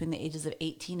people between the ages of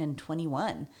 18 and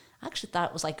 21. I actually thought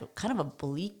it was like kind of a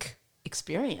bleak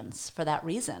experience for that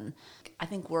reason. I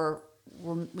think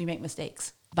we make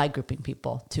mistakes by grouping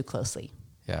people too closely.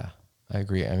 Yeah, I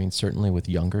agree. I mean, certainly with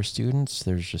younger students,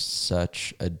 there's just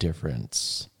such a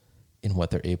difference in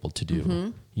what they're able to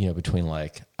do, between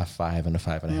like a 5 and a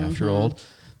 5.5-year-old.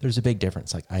 There's a big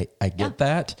difference. Like I get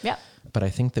that, but I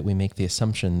think that we make the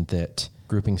assumption that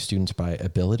grouping students by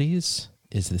abilities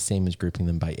is the same as grouping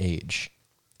them by age.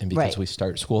 And because we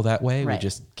start school that way, we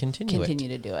just continue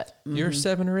to do it. You're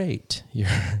 7 or 8.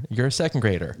 You're a second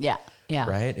grader. Yeah.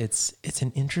 Right? It's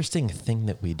an interesting thing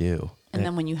that we do. And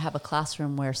then when you have a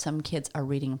classroom where some kids are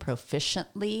reading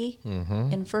proficiently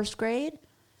in first grade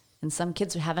and some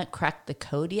kids who haven't cracked the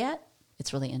code yet,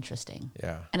 it's really interesting.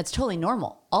 Yeah. And it's totally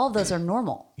normal. All of those are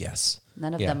normal. Yes.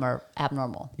 None of them are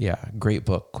abnormal. Yeah. Great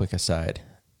book, quick aside.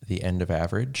 The End of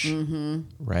Average,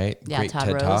 right? Yeah, great Todd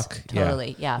TED Rose. Talk.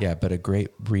 Totally, yeah. Yeah, but a great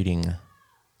reading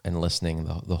and listening,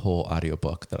 the whole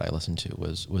audiobook that I listened to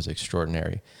was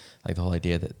extraordinary. Like the whole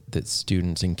idea that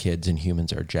students and kids and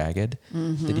humans are jagged.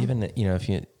 That even,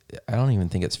 I don't even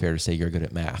think it's fair to say you're good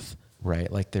at math,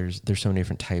 right? Like there's so many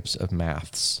different types of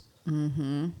maths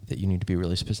that you need to be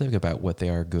really specific about what they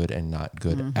are good and not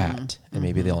good at. And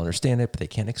maybe they'll understand it, but they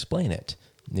can't explain it.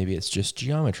 Maybe it's just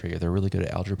geometry or they're really good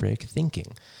at algebraic thinking.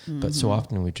 But so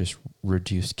often we just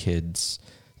reduce kids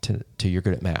to you're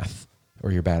good at math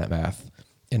or you're bad at math.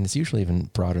 And it's usually even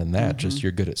broader than that. Just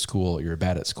you're good at school, or you're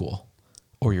bad at school,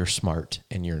 or you're smart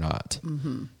and you're not.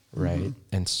 Right.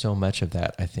 And so much of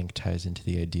that, I think, ties into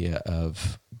the idea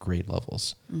of grade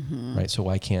levels. Right. So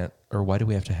why do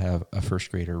we have to have a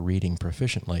first grader reading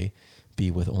proficiently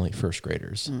be with only first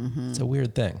graders? It's a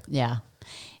weird thing. Yeah.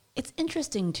 It's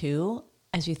interesting too,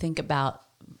 as you think about,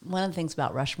 one of the things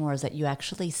about Rushmore is that you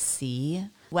actually see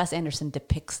Wes Anderson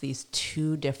depicts these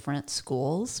two different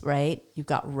schools, right? You've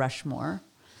got Rushmore,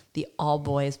 the all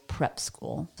boys prep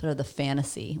school, sort of the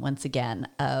fantasy, once again,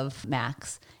 of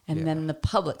Max, and then the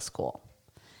public school.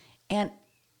 And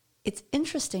it's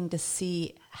interesting to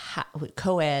see how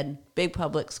co-ed, big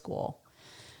public school,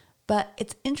 but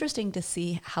it's interesting to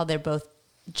see how they're both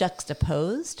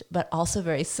juxtaposed, but also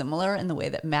very similar in the way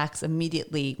that Max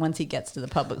immediately, once he gets to the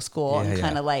public school and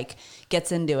kind of like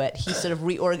gets into it, he sort of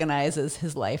reorganizes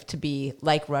his life to be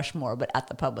like Rushmore, but at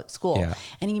the public school. Yeah.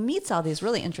 And he meets all these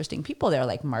really interesting people there,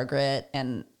 like Margaret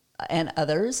and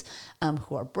others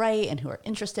who are bright and who are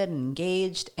interested and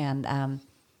engaged. And,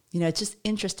 it's just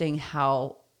interesting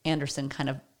how Anderson kind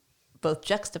of both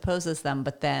juxtaposes them,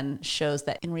 but then shows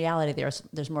that in reality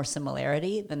there's more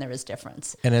similarity than there is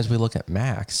difference. And as we look at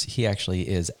Max, he actually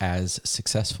is as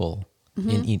successful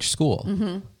in each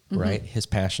school, right? His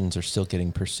passions are still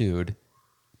getting pursued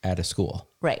at a school.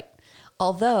 Right.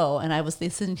 Although, and I was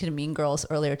listening to Mean Girls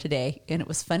earlier today, and it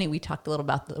was funny, we talked a little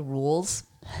about the rules.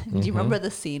 Do you remember the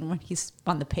scene when he's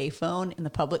on the payphone in the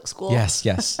public school?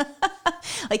 Yes.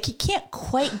 Like he can't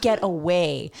quite get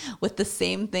away with the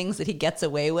same things that he gets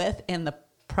away with in the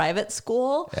private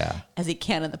school as he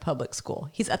can in the public school.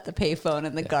 He's at the payphone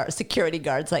and the security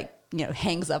guard's like,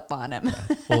 hangs up on him.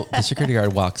 Yeah. Well, the security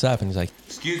guard walks up and he's like,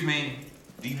 "Excuse me,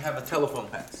 do you have a telephone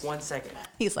pass?" 1 second.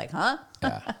 He's like, huh?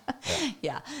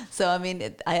 Yeah. So, I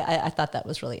mean, I thought that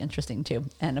was really interesting too.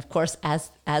 And of course,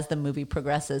 as the movie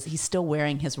progresses, he's still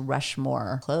wearing his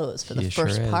Rushmore clothes for the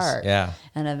first part. Yeah.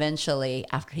 And eventually,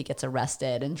 after he gets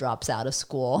arrested and drops out of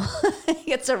school, he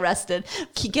gets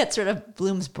rid of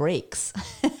Bloom's brakes.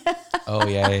 Oh,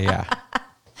 yeah.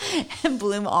 And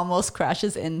Bloom almost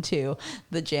crashes into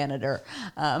the janitor,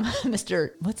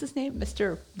 Mr. What's his name?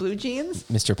 Mr. Blue Jeans?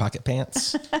 Mr. Pocket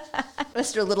Pants.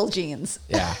 Mr. Little Jeans.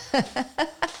 Yeah.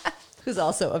 Who's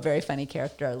also a very funny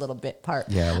character, a little bit part.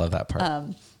 Yeah, I love that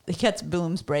part. He gets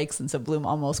Bloom's brakes, and so Bloom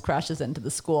almost crashes into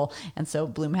the school, and so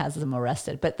Bloom has him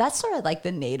arrested. But that's sort of like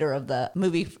the nadir of the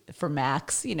movie for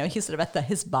Max. He's sort of at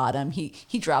his bottom. He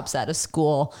drops out of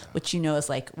school, which is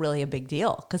like really a big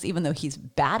deal, because even though he's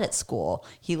bad at school,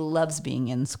 he loves being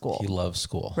in school. He loves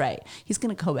school. Right. He's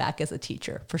going to go back as a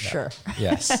teacher for sure.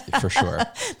 Yes, for sure.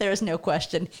 There is no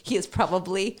question. He is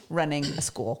probably running a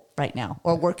school right now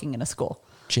or working in a school.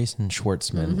 Jason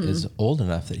Schwartzman is old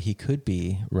enough that he could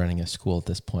be running a school at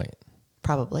this point.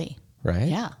 Probably. Right?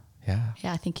 Yeah. Yeah.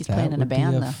 Yeah, I think he's playing in a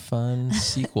band, though. though. A fun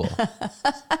sequel.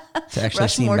 To actually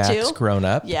Rushmore see Max too? grown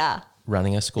up. Yeah.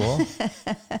 Running a school.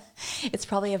 It's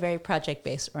probably a very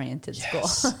project-based oriented school.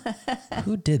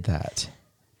 Who did that?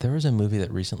 There was a movie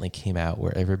that recently came out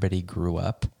where everybody grew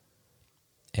up,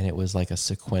 and it was like a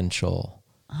sequential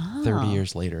 30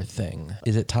 years later thing.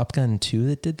 Is it Top Gun 2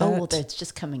 that did that? Oh, well, it's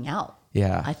just coming out.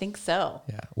 Yeah. I think so.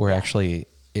 Yeah. Where actually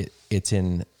it's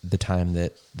in the time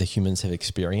that the humans have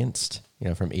experienced,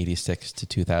 from 86 to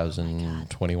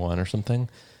 2021 or something.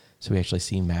 So we actually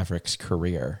see Maverick's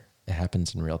career. It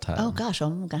happens in real time. Oh gosh,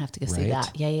 I'm gonna have to go see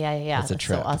that. Yeah. That's a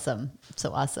trip.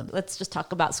 So awesome. Let's just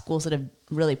talk about schools that have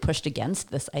really pushed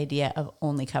against this idea of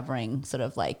only covering sort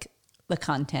of like the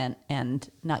content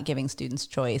and not giving students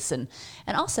choice, and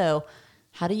also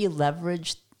how do you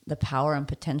leverage the power and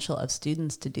potential of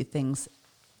students to do things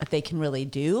that they can really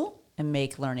do and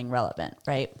make learning relevant,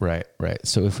 right? Right.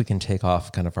 So if we can take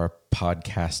off kind of our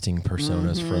podcasting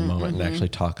personas for a moment and actually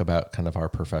talk about kind of our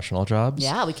professional jobs.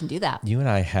 Yeah, we can do that. You and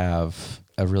I have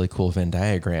a really cool Venn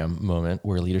diagram moment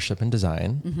where leadership and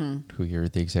design, who you're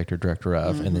the executive director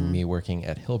of, and then me working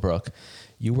at Hillbrook,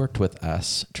 you worked with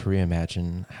us to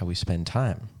reimagine how we spend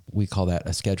time. We call that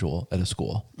a schedule at a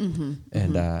school.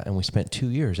 And we spent 2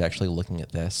 years actually looking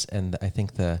at this. And I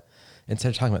think instead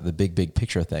of talking about the big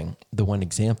picture thing, the one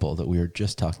example that we were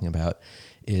just talking about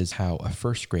is how a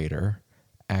first grader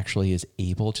actually is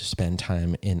able to spend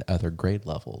time in other grade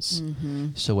levels.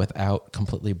 So without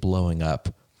completely blowing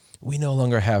up, we no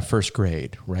longer have first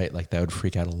grade, right? Like that would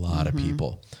freak out a lot of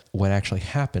people. What actually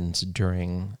happens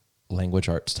during language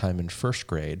arts time in first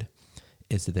grade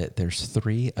is that there's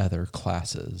 3 other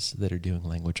classes that are doing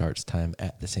language arts time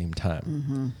at the same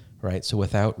time, right? So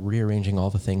without rearranging all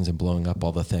the things and blowing up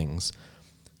all the things,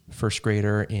 first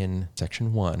grader in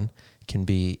section 1 can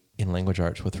be in language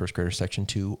arts with first grader section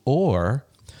 2, or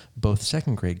both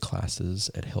second grade classes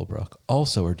at Hillbrook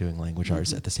also are doing language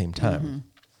arts at the same time.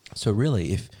 So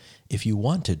really, if you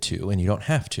wanted to, and you don't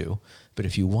have to, but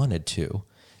if you wanted to,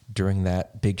 during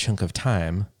that big chunk of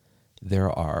time,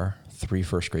 there are 3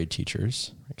 first grade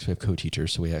teachers. Actually, we have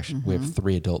co-teachers, so we have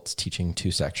 3 adults teaching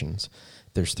 2 sections.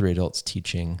 There's 3 adults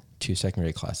teaching 2 second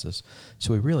grade classes.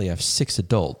 So we really have 6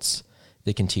 adults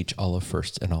that can teach all of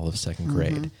first and all of second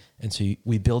grade. And so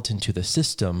we built into the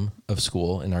system of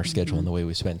school in our schedule and the way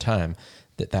we spent time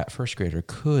that first grader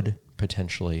could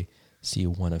potentially see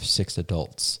one of 6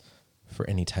 adults for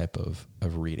any type of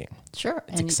reading. Sure.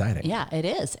 It's exciting. Yeah, it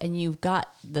is. And you've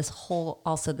got this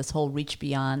whole Reach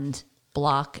Beyond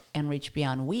block and Reach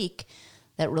Beyond week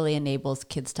that really enables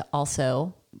kids to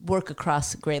also work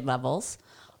across grade levels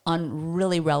on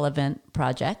really relevant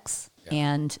projects. Yeah.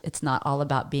 And it's not all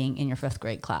about being in your 5th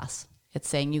grade class. It's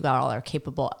saying you all are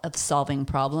capable of solving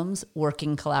problems,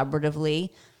 working collaboratively.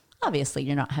 Obviously,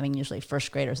 you're not having usually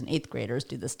first graders and 8th graders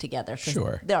do this together.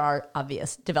 Sure. There are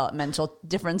obvious developmental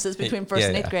differences between first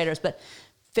and 8th graders, but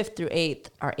 5th through 8th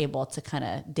are able to kind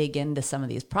of dig into some of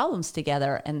these problems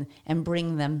together and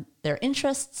bring them their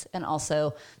interests and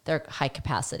also their high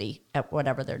capacity at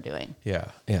whatever they're doing.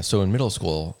 Yeah. So in middle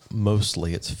school,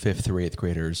 mostly it's 5th through 8th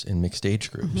graders in mixed age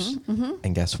groups.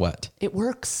 And guess what? It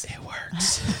works.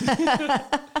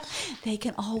 They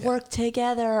can all work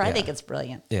together. I think it's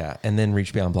brilliant. Yeah. And then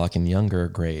Reach Beyond block in younger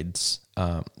grades,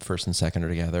 1st and 2nd are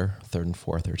together, 3rd and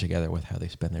 4th are together with how they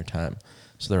spend their time.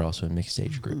 So they're also in mixed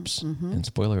age groups. And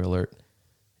spoiler alert,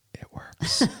 it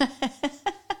works.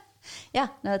 Yeah,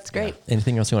 no, it's great. Yeah.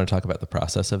 Anything else you want to talk about the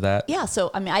process of that? Yeah,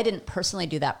 so I mean, I didn't personally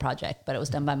do that project, but it was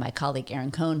done by my colleague,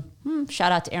 Erin Cohn.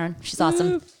 Shout out to Erin. She's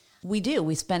awesome.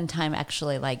 We spend time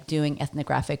actually like doing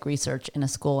ethnographic research in a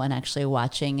school and actually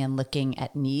watching and looking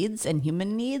at needs and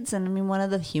human needs. And I mean, one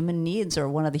of the human needs or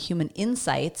one of the human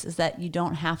insights is that you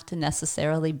don't have to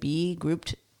necessarily be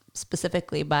grouped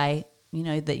specifically by,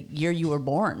 the year you were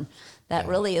born. That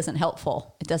really isn't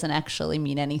helpful. It doesn't actually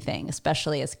mean anything,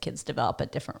 especially as kids develop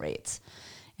at different rates.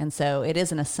 And so it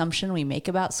is an assumption we make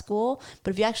about school.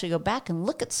 But if you actually go back and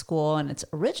look at school in its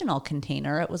original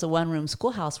container, it was a one-room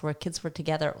schoolhouse where kids were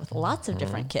together with lots of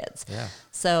different kids. Yeah.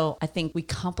 So I think we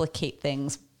complicate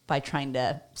things by trying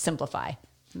to simplify.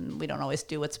 We don't always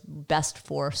do what's best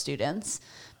for students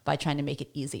by trying to make it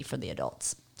easy for the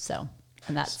adults. So,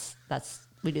 and that's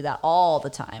we do that all the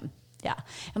time. Yeah.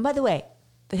 And by the way,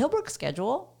 the Hillbrook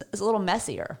schedule is a little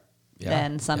messier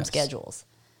than some schedules,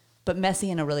 but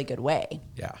messy in a really good way.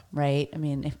 Yeah. Right? I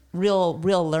mean, if real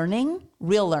learning,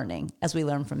 as we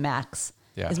learn from Max,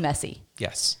 is messy.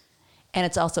 Yes. And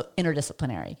it's also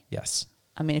interdisciplinary. Yes.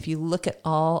 I mean, if you look at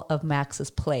all of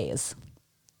Max's plays,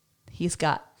 he's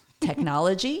got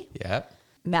technology,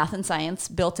 math and science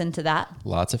built into that.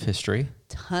 Lots of history.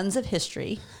 Tons of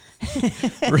history.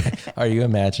 Are you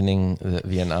imagining the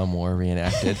Vietnam War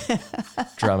reenacted,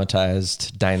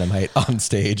 dramatized dynamite on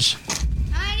stage?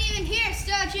 I ain't even here,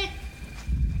 Sergeant.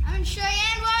 I'm in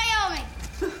Cheyenne, Wyoming.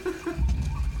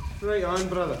 Right on,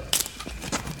 brother.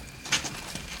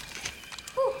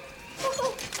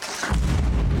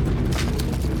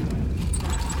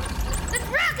 Let's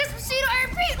rock, Esposito. I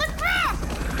repeat, let's rock.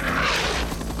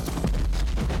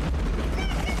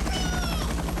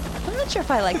 I'm not sure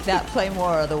if I like that play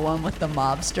more or the one with the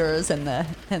mobsters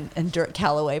and Dirk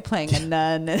Calloway playing a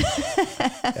nun.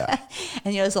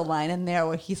 And there's a line in there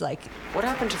where he's like, What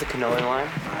happened to the cannoli line,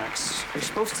 Max? You're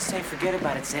supposed to say forget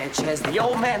about it, Sanchez. The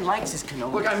old man likes his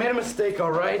cannoli. Look, I made a mistake,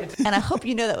 all right? and I hope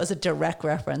you know that was a direct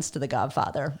reference to The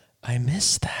Godfather. I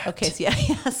missed that. Okay, so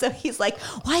so he's like,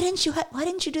 why didn't you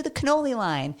do the cannoli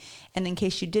line? And in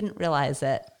case you didn't realize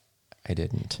it, I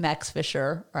didn't. Max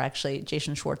Fisher, or actually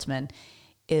Jason Schwartzman,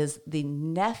 is the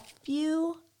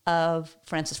nephew of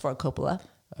Francis Ford Coppola.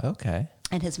 Okay.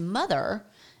 And his mother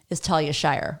is Talia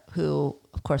Shire, who,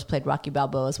 of course, played Rocky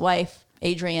Balboa's wife,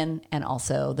 Adrian, and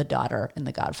also the daughter in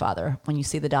The Godfather. When you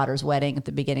see the daughter's wedding at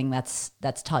the beginning, that's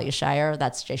Talia Shire.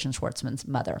 That's Jason Schwartzman's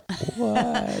mother. What?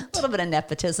 A little bit of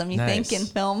nepotism, you think, in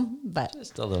film, but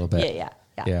just a little bit. Yeah.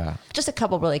 Just a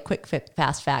couple really quick,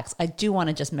 fast facts. I do want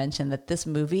to just mention that this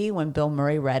movie, when Bill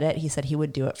Murray read it, he said he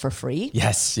would do it for free.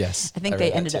 Yes. I think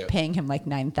they ended up paying him like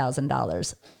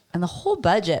 $9,000. And the whole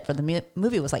budget for the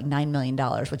movie was like $9 million,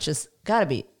 which has got to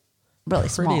be really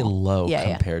pretty small. low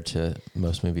compared to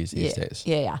most movies these days.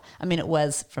 Yeah. I mean, it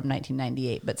was from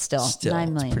 1998, but still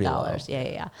 $9 million.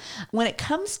 Yeah. When it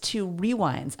comes to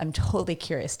rewinds, I'm totally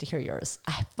curious to hear yours.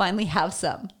 I finally have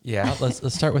some. Yeah,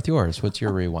 let's start with yours. What's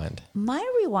your rewind? My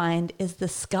rewind is the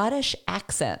Scottish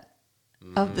accent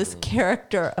of this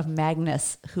character of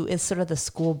Magnus, who is sort of the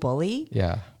school bully.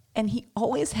 Yeah. And he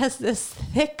always has this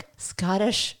thick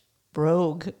Scottish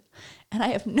brogue. And I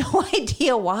have no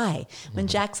idea why. When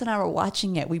Jackson and I were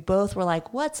watching it, we both were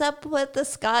like, what's up with the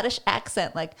Scottish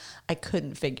accent? Like, I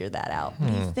couldn't figure that out.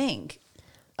 What do you think?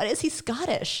 Why is he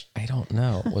Scottish? I don't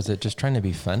know. Was it just trying to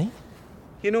be funny?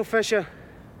 You know, Fisher,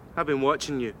 I've been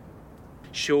watching you.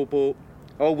 Showboat,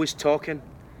 always talking.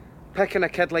 Picking a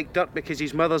kid like Dirk because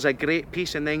his mother's a great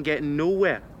piece and then getting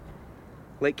nowhere.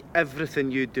 Like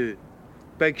everything you do.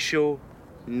 Big show,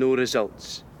 no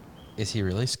results. Is he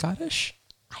really Scottish?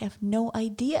 I have no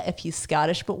idea if he's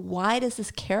Scottish, but why does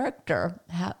this character,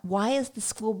 why is the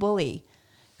school bully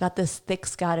got this thick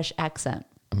Scottish accent?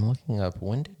 I'm looking up,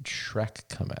 when did Shrek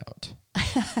come out?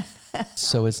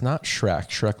 So it's not Shrek.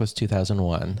 Shrek was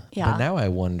 2001. Yeah. But now I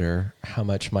wonder how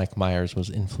much Mike Myers was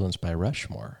influenced by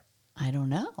Rushmore. I don't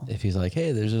know. If he's like,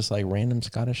 hey, there's this like random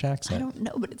Scottish I accent. don't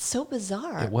know, but it's so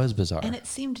bizarre. It was bizarre. And it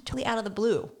seemed totally out of the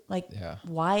blue. Like, Yeah.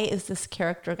 why is this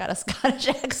character got a Scottish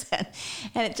accent?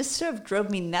 And it just sort of drove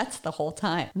me nuts the whole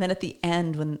time. And then at the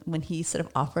end, when he sort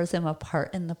of offers him a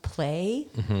part in the play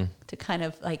to kind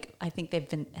of like, I think they've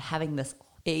been having this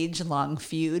age-long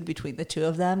feud between the two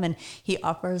of them, and he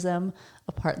offers him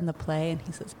a part in the play, and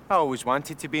he says, I always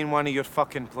wanted to be in one of your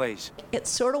fucking plays. it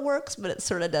sort of works, but it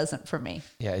sort of doesn't for me.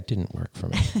 Yeah, it didn't work for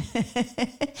me.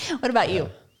 What about you?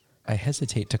 I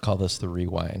hesitate to call this the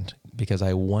rewind because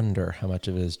I wonder how much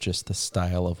of it is just the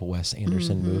style of Wes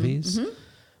Anderson movies.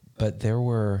 But there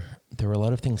were a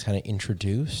lot of things kind of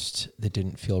introduced that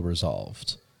didn't feel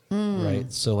resolved,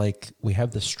 right? So like we have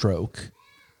the stroke,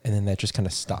 and then that just kind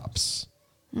of stops,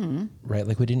 right?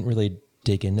 Like we didn't really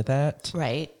dig into that.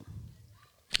 Right.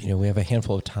 You know, we have a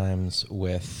handful of times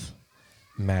with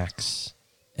Max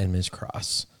and Ms.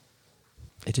 Cross.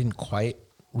 It didn't quite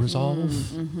resolve.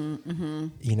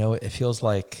 You know, it feels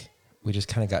like we just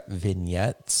kind of got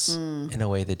vignettes in a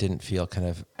way that didn't feel kind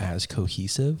of as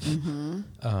cohesive.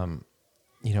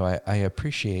 You know, I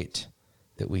appreciate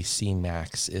that we see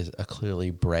Max as a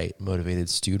clearly bright, motivated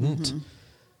student,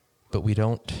 but we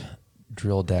don't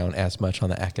drill down as much on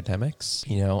the academics.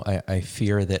 You know, I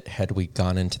fear that had we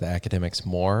gone into the academics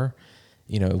more,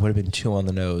 you know, it would have been too on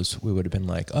the nose. We would have been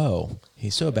like, oh,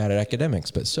 he's so bad at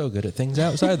academics, but so good at things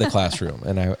outside the classroom.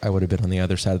 And I would have been on the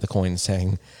other side of the coin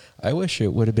saying, I wish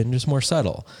it would have been just more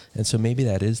subtle. And so maybe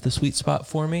that is the sweet spot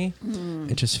for me.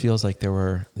 It just feels like there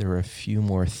were a few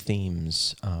more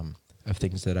themes of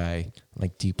things that I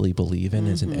like deeply believe in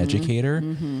as an educator,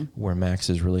 where Max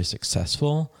is really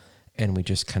successful. And we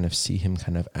just kind of see him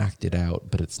kind of act it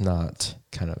out, but it's not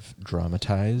kind of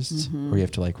dramatized where you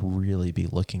have to like really be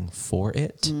looking for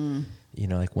it. You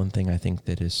know, like one thing I think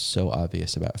that is so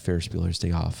obvious about Ferris Bueller's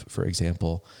Day Off, for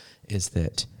example, is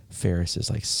that Ferris is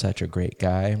like such a great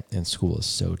guy and school is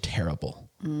so terrible.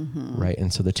 Right.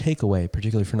 And so the takeaway,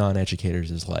 particularly for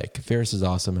non-educators, is like Ferris is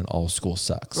awesome and all school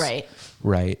sucks. Right.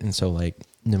 Right. And so like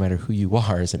no matter who you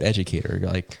are as an educator,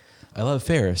 you're like, I love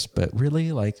Ferris, but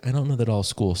really, like, I don't know that all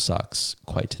school sucks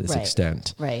quite to this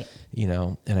extent. Right. You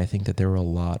know, and I think that there were a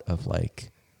lot of like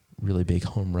really big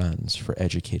home runs for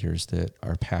educators that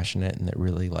are passionate and that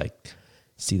really like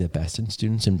see the best in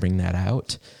students and bring that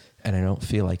out. And I don't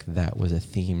feel like that was a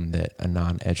theme that a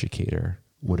non-educator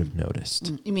would have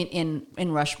noticed. You mean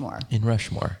in Rushmore? In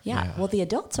Rushmore. Yeah. Well, the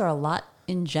adults are a lot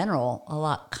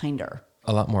kinder.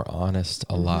 A lot more honest,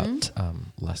 a lot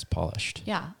less polished.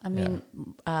 Yeah. I mean,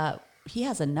 he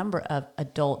has a number of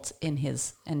adults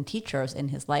and teachers in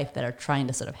his life that are trying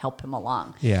to sort of help him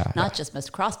along. Yeah. Not just Miss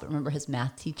Cross, but remember his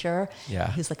math teacher?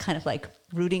 Yeah. Who's like kind of like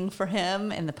rooting for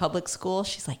him in the public school.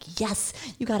 She's like, yes,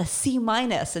 you got a C-.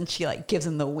 And she like gives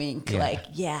him the wink. Yeah. Like,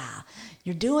 yeah,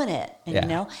 you're doing it. And Yeah. you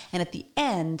know, and at the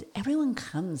end, everyone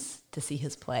comes to see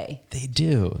his play. They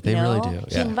do. They You know? really do.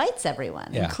 He invites everyone,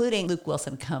 Yeah. including Luke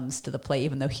Wilson comes to the play,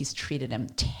 even though he's treated him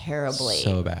terribly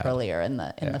So bad. earlier in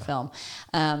the film.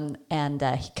 And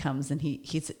he comes and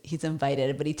he's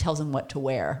invited, but he tells him what to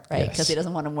wear, right? Yes. Because he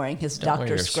doesn't want him wearing his Don't wear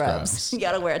doctor your scrubs. scrubs. You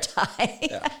got to wear a tie.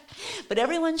 Yeah. But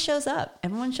everyone shows up.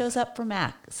 Everyone shows up for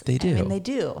Max. They do. I mean, they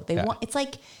do. They Yeah. want. It's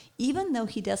like even though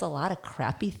he does a lot of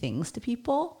crappy things to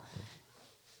people,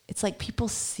 it's like people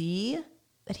see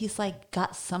that he's like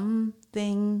got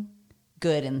something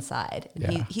good inside.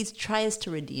 And Yeah. he tries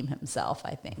to redeem himself,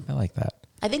 I think. I like that.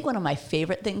 I think one of my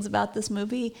favorite things about this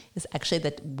movie is actually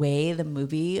the way the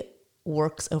movie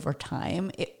works over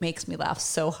time. It makes me laugh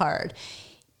so hard.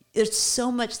 There's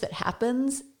so much that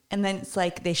happens, and then it's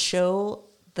like they show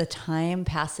the time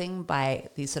passing by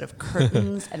these sort of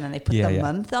curtains, and then they put Yeah, the yeah.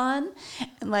 month on,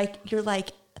 and like you're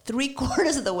like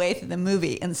 3/4 of the way through the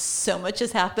movie and so much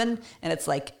has happened and it's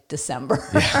like December.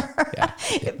 Yeah.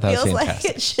 It That was feels like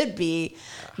fantastic. it should be,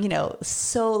 you know,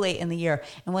 so late in the year.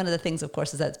 And one of the things, of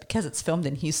course, is that it's because it's filmed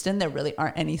in Houston, there really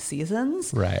aren't any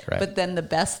seasons. Right. But then the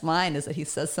best line is that he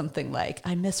says something like,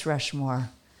 I miss Rushmore.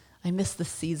 I miss the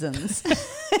seasons.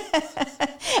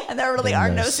 And there really are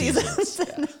no seasons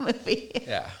in the movie.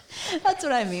 Yeah. That's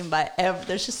what I mean by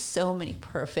there's just so many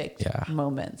perfect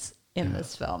moments in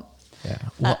this film. Yeah.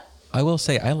 Well, I will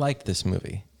say I liked this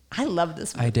movie. I love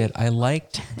this movie. I did. I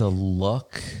liked the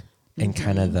look and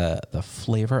kind of the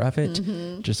flavor of it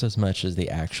just as much as the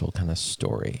actual kind of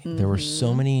story. There were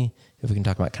so many, if we can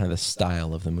talk about kind of the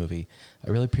style of the movie,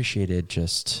 I really appreciated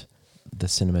just the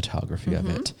cinematography of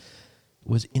it. It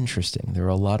was interesting. There were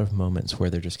a lot of moments where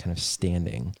they're just kind of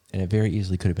standing and it very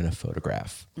easily could have been a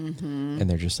photograph. And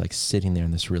they're just like sitting there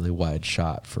in this really wide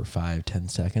shot for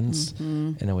 5-10 seconds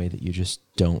in a way that you just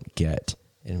don't get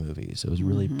in movies. It was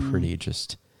really pretty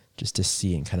just to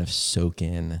see and kind of soak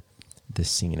in the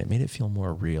scene. It made it feel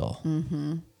more real.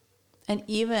 And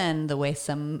even the way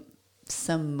some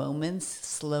moments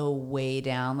slow way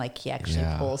down, like he actually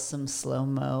pulls some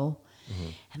slow-mo.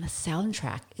 And the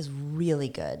soundtrack is really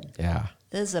good. Yeah.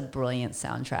 This is a brilliant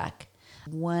soundtrack.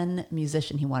 One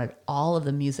musician, he wanted all of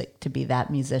the music to be that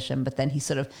musician, but then he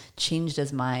sort of changed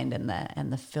his mind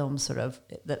and the film sort of,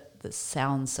 the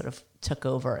sound sort of took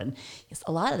over. And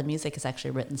a lot of the music is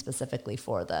actually written specifically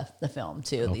for the film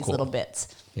too, these little bits.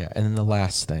 Yeah. And then the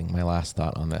last thing, my last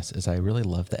thought on this is I really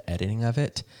love the editing of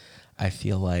it. I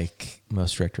feel like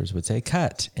most directors would say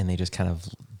cut and they just kind of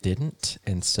didn't.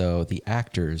 And so the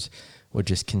actors would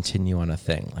just continue on a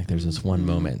thing. Like there's this one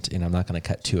moment and I'm not going to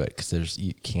cut to it because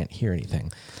you can't hear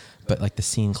anything. But like the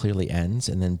scene clearly ends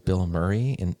and then Bill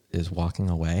Murray is walking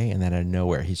away and then out of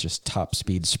nowhere, he's just top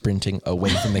speed sprinting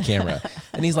away from the camera.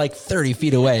 And he's like 30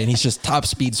 feet away and he's just top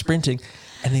speed sprinting.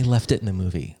 And they left it in the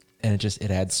movie. And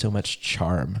it adds so much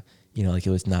charm. You know, like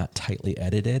it was not tightly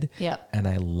edited. Yep. And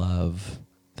I love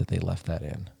that they left that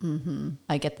in.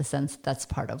 I get the sense that's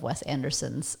part of Wes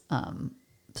Anderson's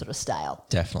sort of style.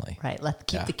 Definitely. Right.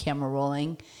 Keep the camera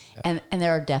rolling. Yeah. And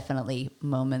there are definitely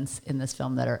moments in this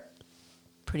film that are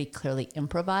pretty clearly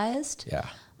improvised. Yeah.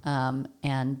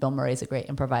 And Bill Murray's a great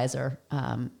improviser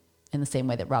in the same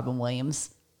way that Robin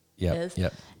Williams is.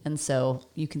 Yep. And so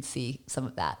you can see some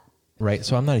of that. Right.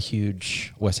 So I'm not a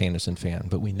huge Wes Anderson fan,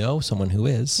 but we know someone who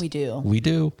is. We do. We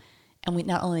do. And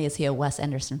not only is he a Wes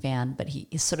Anderson fan, but he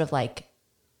is sort of like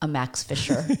a Max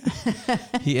Fisher.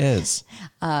 He is.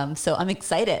 So I'm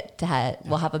excited to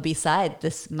we'll have a B-side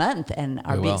this month. And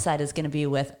our B-side is going to be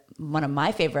with one of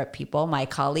my favorite people, my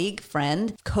colleague,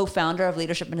 friend, co-founder of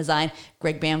Leadership and Design,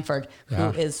 Greg Bamford, who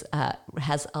is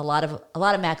has a lot of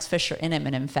Max Fisher in him.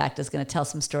 And in fact, is going to tell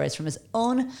some stories from his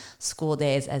own school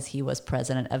days as he was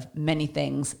president of many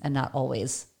things and not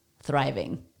always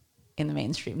thriving in the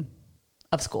mainstream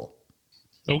of school.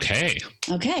 Okay.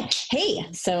 Hey,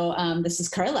 so this is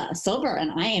Carla Silver,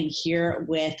 and I am here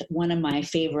with one of my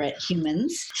favorite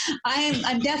humans.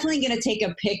 I'm definitely going to take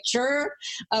a picture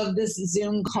of this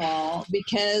Zoom call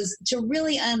because to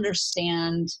really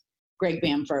understand Greg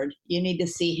Bamford, you need to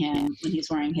see him when he's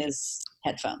wearing his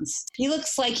headphones. He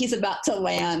looks like he's about to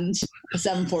land a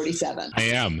 747. I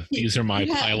am. These are my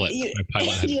pilot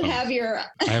headphones. You have your...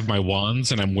 I have my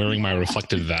wands, and I'm wearing my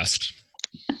reflective vest.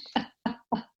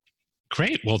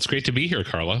 Great. Well, it's great to be here,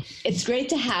 Carla. It's great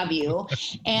to have you.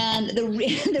 And the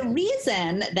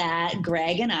reason that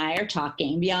Greg and I are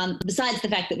talking, besides the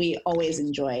fact that we always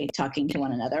enjoy talking to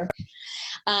one another,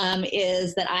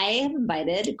 is that I have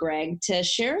invited Greg to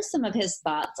share some of his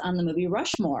thoughts on the movie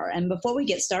Rushmore. And before we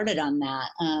get started on that,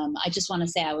 I just want to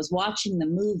say I was watching the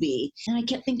movie and I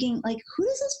kept thinking, like, who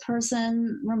does this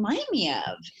person remind me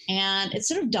of? And it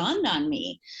sort of dawned on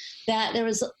me that there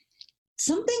was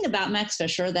something about Max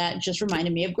Fisher that just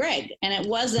reminded me of Greg. And it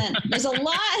wasn't, there's a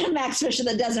lot of Max Fisher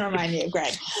that doesn't remind me of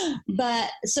Greg,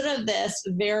 but sort of this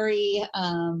very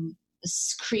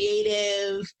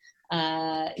creative,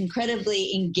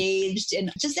 incredibly engaged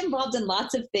and just involved in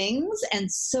lots of things.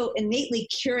 And so innately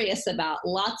curious about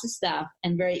lots of stuff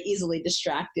and very easily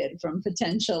distracted from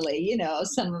potentially,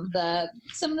 some of the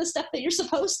stuff that you're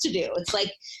supposed to do. It's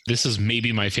like, this is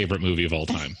maybe my favorite movie of all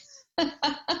time.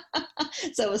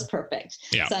 So it was perfect.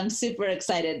 Yeah. So I'm super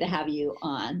excited to have you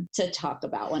on to talk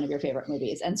about one of your favorite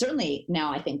movies. And certainly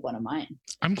now I think one of mine.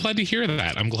 I'm glad to hear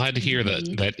that. I'm glad to hear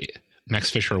that Max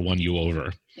Fisher won you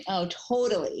over. Oh,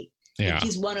 totally. Yeah.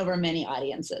 He's won over many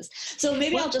audiences. So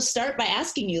maybe I'll just start by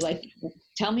asking you,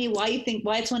 tell me why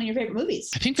it's one of your favorite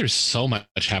movies. I think there's so much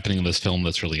happening in this film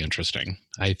that's really interesting.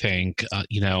 I think,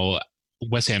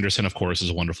 Wes Anderson, of course, is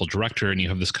a wonderful director, and you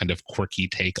have this kind of quirky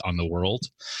take on the world.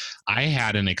 I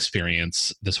had an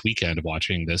experience this weekend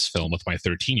watching this film with my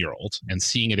 13-year-old and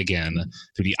seeing it again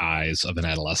through the eyes of an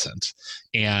adolescent.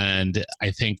 And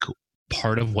I think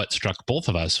part of what struck both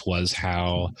of us was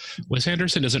how Wes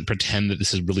Anderson doesn't pretend that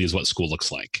this really is what school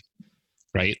looks like,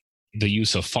 right? The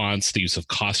use of fonts, the use of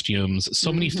costumes.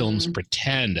 So many films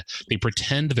pretend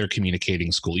they're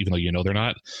communicating school, even though they're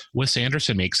not. Wes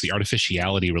Anderson makes the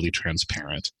artificiality really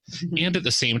transparent. And at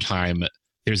the same time,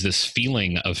 there's this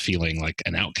feeling of feeling like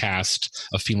an outcast,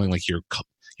 of feeling like you're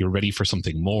ready for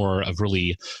something more, of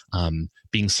really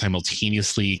being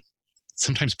simultaneously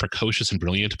sometimes precocious and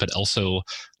brilliant, but also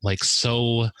like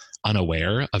so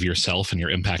unaware of yourself and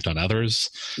your impact on others.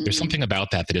 There's something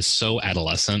about that is so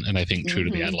adolescent, and I think true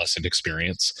to the adolescent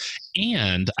experience.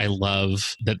 And I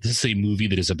love that this is a movie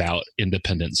that is about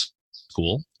independent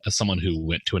school. As someone who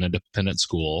went to an independent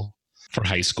school for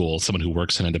high school, someone who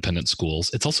works in independent schools,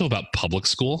 it's also about public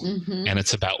school. And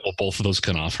it's about what both of those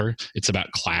can offer. It's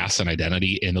about class and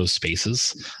identity in those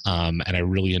spaces. And I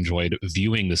really enjoyed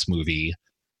viewing this movie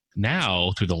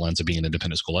now through the lens of being an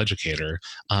independent school educator.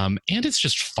 And it's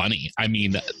just funny. I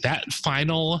mean, that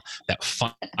final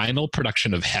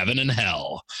production of Heaven and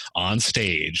Hell on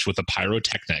stage with the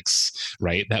pyrotechnics,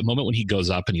 right? That moment when he goes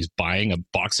up and he's buying a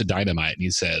box of dynamite and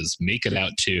he says, "Make it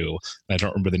out to," I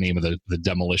don't remember the name of the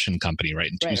demolition company, right?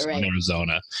 In Tucson,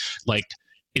 Arizona. Like,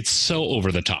 it's so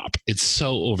over the top. It's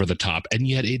so over the top. And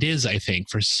yet it is, I think,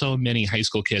 for so many high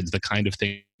school kids, the kind of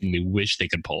thing they wish they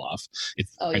could pull off.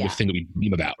 It's the kind of thing that we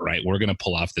dream about, right? We're going to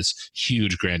pull off this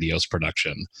huge, grandiose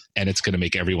production, and it's going to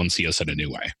make everyone see us in a new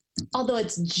way. Although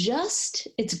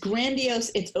it's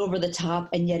grandiose, it's over the top,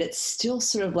 and yet it's still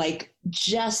sort of like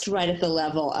just right at the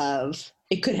level of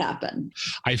it could happen.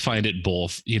 I find it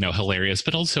both, hilarious,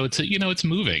 but also it's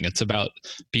moving. It's about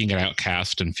being an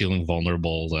outcast and feeling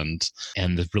vulnerable, and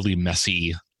the really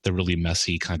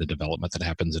messy kind of development that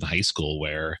happens in high school,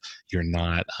 where you're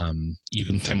not, you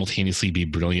can simultaneously be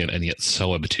brilliant and yet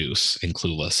so obtuse and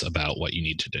clueless about what you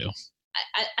need to do.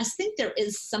 I think there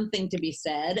is something to be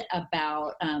said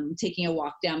about taking a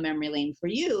walk down memory lane for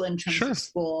you in terms of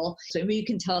school. So maybe you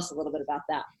can tell us a little bit about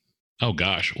that. Oh,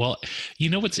 gosh. Well,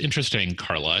 what's interesting,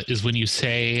 Carla, is when you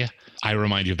say, I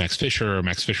remind you of Max Fisher, or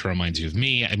Max Fisher reminds you of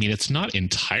me, I mean, it's not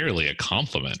entirely a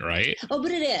compliment, right? Oh, but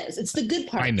it is. It's the good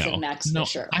parts of Max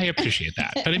Fisher. I appreciate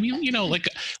that. But I mean,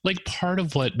 like part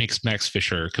of what makes Max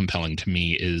Fisher compelling to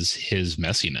me is his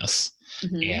messiness.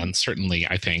 And certainly,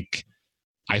 I think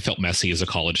I felt messy as a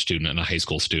college student and a high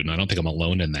school student. I don't think I'm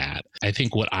alone in that. I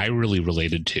think what I really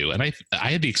related to, and I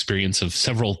had the experience of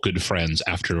several good friends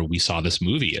after we saw this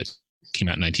movie. It came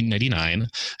out in 1999.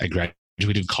 I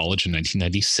graduated college in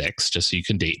 1996, just so you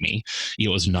can date me. It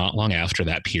was not long after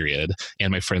that period.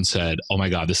 And my friend said, "Oh my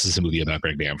God, this is a movie about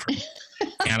Greg Bamford."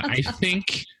 And I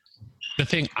think the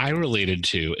thing I related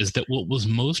to is that what was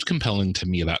most compelling to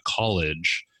me about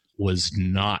college was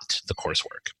not the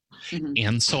coursework.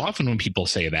 And so often when people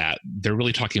say that, they're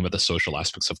really talking about the social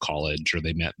aspects of college, or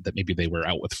they meant that maybe they were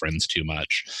out with friends too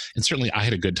much. And certainly I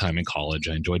had a good time in college.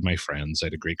 I enjoyed my friends. I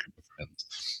had a great group of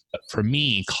friends. But for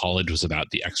me, college was about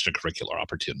the extracurricular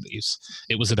opportunities.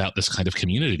 It was about this kind of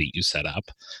community you set up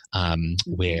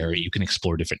where you can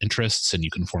explore different interests and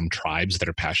you can form tribes that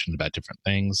are passionate about different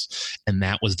things. And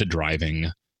that was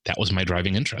my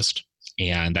driving interest.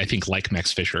 And I think, like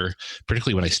Max Fisher,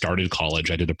 particularly when I started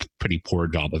college, I did a pretty poor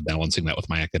job of balancing that with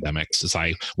my academics. As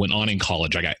I went on in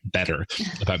college, I got better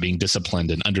about being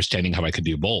disciplined and understanding how I could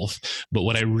do both. But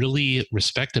what I really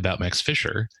respect about Max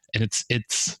Fisher, and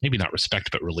it's maybe not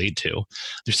respect, but relate to,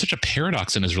 there's such a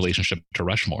paradox in his relationship to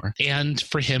Rushmore. And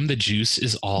for him, the juice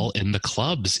is all in the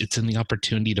clubs. It's in the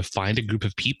opportunity to find a group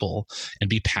of people and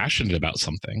be passionate about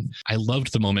something. I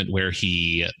loved the moment where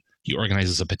he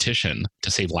organizes a petition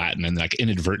to save Latin and like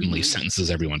inadvertently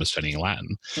sentences everyone to studying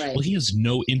Latin. Right. Well, he has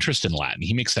no interest in Latin.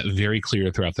 He makes that very clear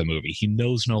throughout the movie. He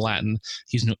knows no Latin.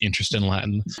 He's no interest in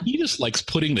Latin. He just likes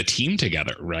putting the team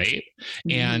together, right?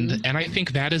 And I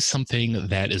think that is something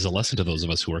that is a lesson to those of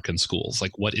us who work in schools.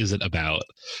 Like, what is it about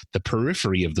the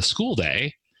periphery of the school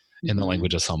day, in the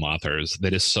language of some authors,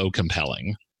 that is so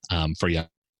compelling for young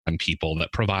people,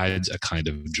 that provides a kind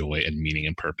of joy and meaning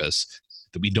and purpose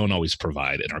that we don't always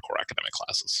provide in our core academic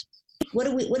classes. What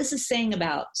is this saying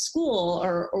about school,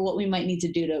 or what we might need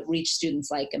to do to reach students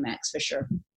like a Max Fisher?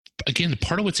 Again,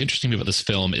 part of what's interesting about this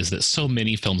film is that so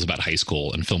many films about high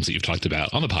school and films that you've talked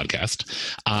about on the podcast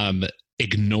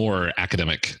ignore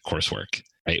academic coursework.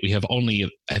 right? We have only,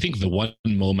 I think the one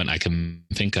moment I can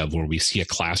think of where we see a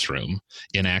classroom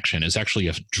in action is actually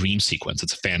a dream sequence.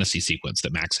 It's a fantasy sequence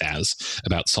that Max has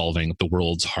about solving the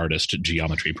world's hardest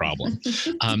geometry problem.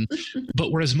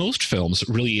 But whereas most films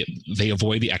really, they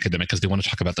avoid the academic because they want to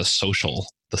talk about the social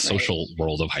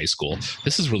world of high school.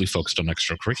 This is really focused on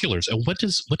extracurriculars. And what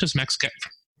does Max get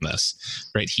from this,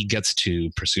 right? He gets to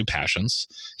pursue passions.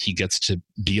 He gets to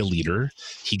be a leader.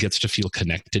 He gets to feel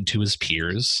connected to his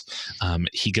peers.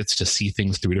 He gets to see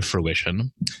things through to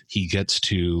fruition. He gets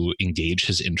to engage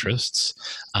his interests.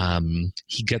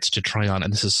 He gets to try on,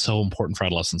 and this is so important for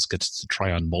adolescents, gets to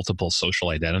try on multiple social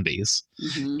identities.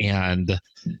 And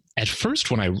at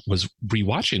first, when I was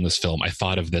rewatching this film, I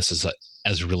thought of this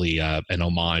as really an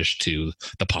homage to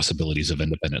the possibilities of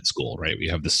independent school, right? We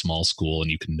have this small school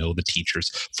and you can know the teachers,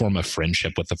 form a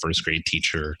friendship with the first grade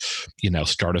teacher,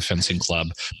 start a fencing club.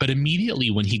 But immediately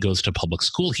when he goes to public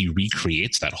school, he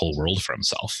recreates that whole world for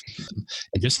himself.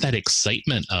 And just that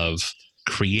excitement of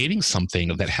creating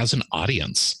something that has an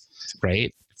audience,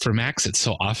 right? For Max, it's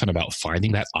so often about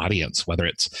finding that audience, whether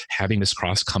it's having Miss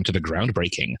Cross come to the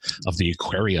groundbreaking of the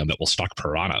aquarium that will stock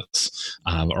piranhas,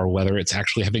 or whether it's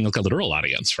actually having like a literal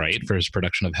audience, right? For his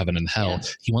production of Heaven and Hell, yeah.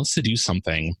 He wants to do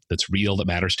something that's real, that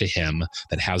matters to him,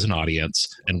 that has an audience,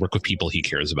 and work with people he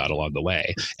cares about along the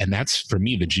way. And that's, for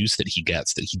me, the juice that he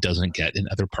gets that he doesn't get in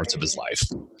other parts of his life.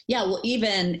 Yeah, well,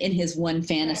 even in his one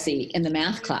fantasy in the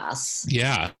math class.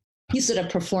 Yeah. He's sort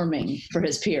of performing for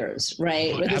his peers,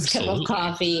 right? With his cup of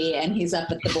coffee and he's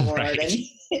up at the board. Right. And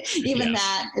even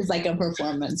that is like a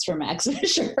performance for Max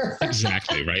Fisher.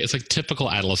 Exactly, right? It's like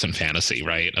typical adolescent fantasy,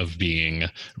 right? Of being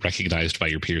recognized by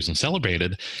your peers and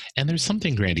celebrated. And there's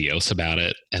something grandiose about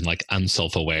it and like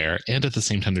unself-aware. And at the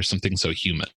same time, there's something so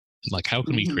human. Like, how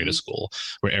can we create a school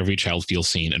where every child feels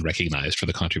seen and recognized for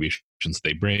the contributions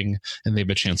they bring, and they have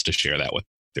a chance to share that with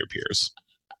their peers?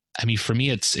 I mean, for me,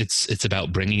 it's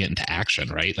about bringing it into action,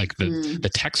 right? Like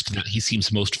the text that he seems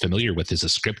most familiar with is a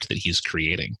script that he's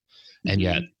creating. And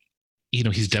yet,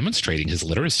 he's demonstrating his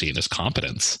literacy and his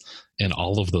competence in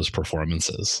all of those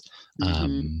performances.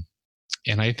 And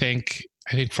I think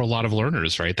for a lot of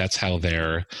learners, right, that's how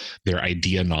their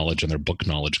idea knowledge and their book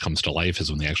knowledge comes to life, is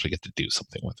when they actually get to do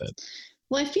something with it.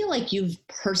 Well, I feel like you've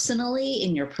personally,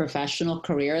 in your professional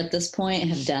career at this point,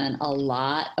 have done a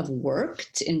lot of work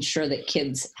to ensure that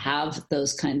kids have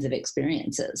those kinds of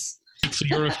experiences. So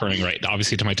you're referring, right,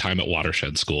 obviously to my time at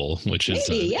Watershed School, which is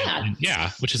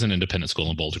which is an independent school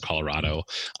in Boulder, Colorado,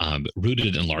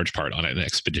 rooted in large part on an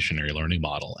expeditionary learning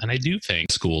model. And I do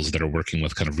think schools that are working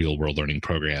with kind of real world learning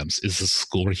programs is a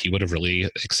school where he would have really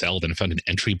excelled and found an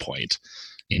entry point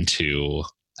into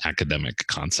academic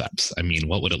concepts. I mean,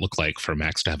 what would it look like for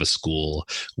Max to have a school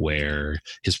where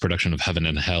his production of Heaven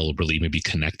and Hell really may be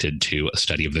connected to a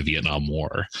study of the Vietnam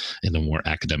War in a more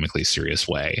academically serious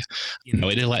way?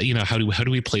 How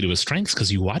do we play to his strengths?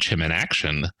 Because you watch him in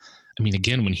action. I mean,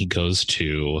 again, when he goes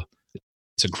to,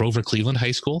 it's a Grover Cleveland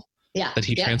High School that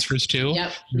he transfers to,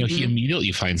 he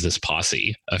immediately finds this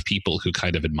posse of people who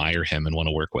kind of admire him and want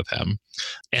to work with him.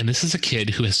 And this is a kid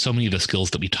who has so many of the skills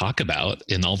that we talk about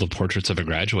in all the portraits of a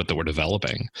graduate that we're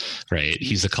developing, right?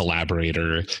 He's a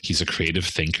collaborator. He's a creative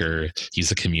thinker. He's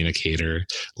a communicator.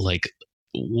 Like,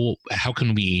 well, how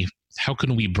can we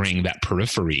bring that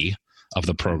periphery of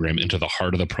the program into the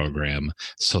heart of the program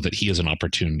so that he has an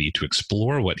opportunity to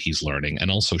explore what he's learning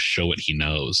and also show what he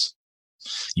knows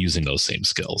using those same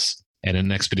skills? And in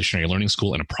an expeditionary learning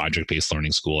school and a project-based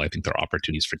learning school, I think there are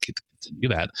opportunities for kids to do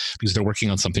that because they're working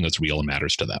on something that's real and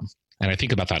matters to them. And I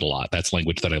think about that a lot. That's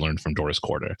language that I learned from Doris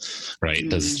Corder, right?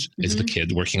 Is the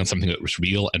kid working on something that was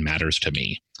real and matters to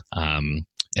me? And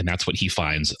that's what he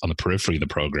finds on the periphery of the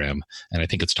program. And I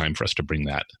think it's time for us to bring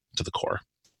that to the core.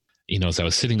 As I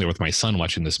was sitting there with my son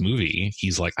watching this movie,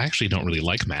 he's like, I actually don't really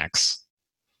like Max,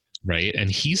 right? And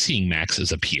he's seeing Max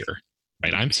as a peer.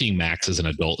 Right, I'm seeing Max as an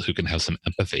adult who can have some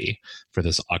empathy for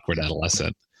this awkward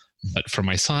adolescent. But for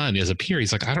my son as a peer,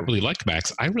 he's like, I don't really like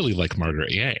Max. I really like Margaret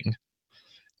Yang.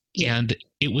 And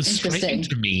it was striking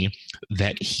to me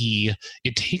that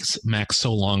it takes Max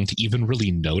so long to even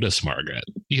really notice Margaret,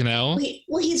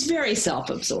 Well, he's very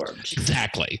self-absorbed.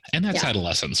 Exactly. And that's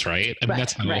adolescence, right? I mean,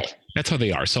 that's how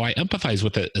they are. So I empathize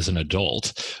with it as an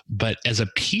adult, but as a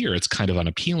peer, it's kind of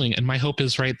unappealing. And my hope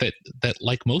is, right, that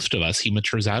like most of us, he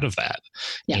matures out of that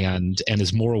and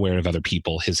is more aware of other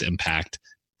people, his impact,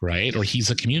 right? Or he's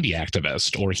a community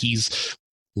activist, or he's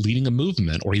leading a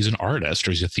movement, or he's an artist,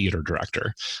 or he's a theater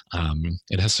director.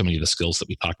 It has so many of the skills that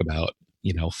we talk about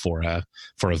for a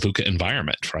VUCA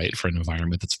environment, right? For an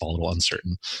environment that's volatile,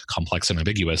 uncertain, complex, and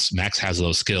ambiguous. Max has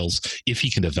those skills if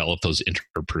he can develop those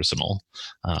interpersonal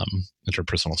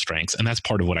strengths. And that's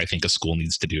part of what I think a school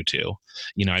needs to do too.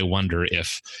 I wonder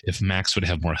if Max would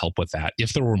have more help with that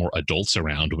if there were more adults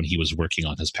around when he was working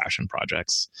on his passion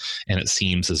projects. And it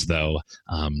seems as though,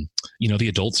 the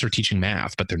adults are teaching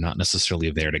math, but they're not necessarily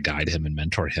there to guide him and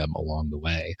mentor him along the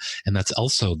way. And that's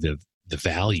also the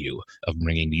value of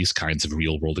bringing these kinds of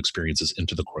real world experiences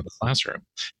into the core of the classroom.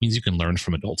 It means you can learn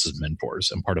from adults as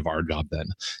mentors. And part of our job then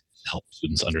help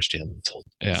students understand themselves.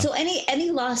 Yeah. So any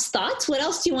last thoughts? What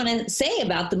else do you want to say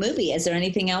about the movie? Is there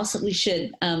anything else that we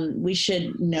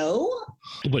should know?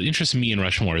 What interests me in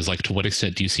Rushmore is to what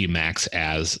extent do you see Max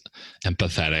as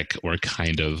empathetic or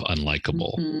kind of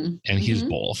unlikable? Mm-hmm. And he's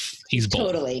both. He's both.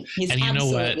 Totally. He's and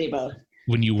absolutely both.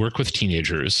 When you work with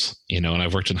teenagers, and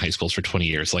I've worked in high schools for 20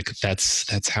 years,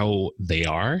 that's how they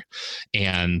are.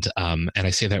 And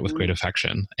I say that with great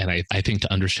affection. And I think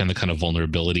to understand the kind of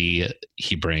vulnerability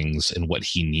he brings and what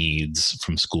he needs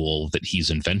from school that he's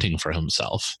inventing for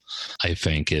himself, I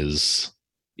think is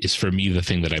for me the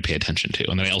thing that I pay attention to.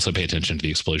 And then I also pay attention to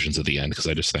the explosions at the end because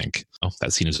I just think,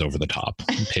 that scene is over the top.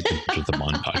 Pay attention to the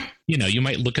montage. You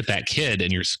might look at that kid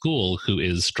in your school who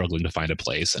is struggling to find a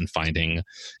place and finding,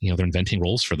 they're inventing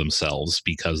roles for themselves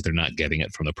because they're not getting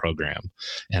it from the program.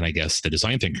 And I guess the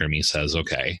design thinker in me says,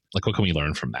 okay, what can we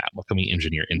learn from that? What can we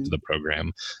engineer into the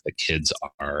program that kids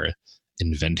are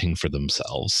inventing for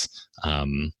themselves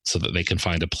so that they can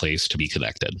find a place to be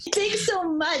connected? Thanks so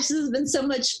much. This has been so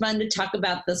much fun to talk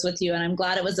about this with you. And I'm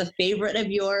glad it was a favorite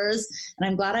of yours. And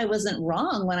I'm glad I wasn't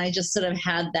wrong when I just sort of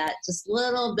had that just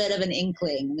little bit of an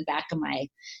inkling in the back of my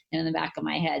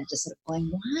head, just sort of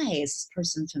going, why is this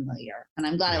person familiar? And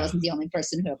I'm glad I wasn't the only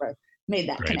person who ever made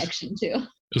that connection too.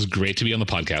 It was great to be on the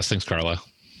podcast. Thanks, Carla.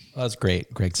 That was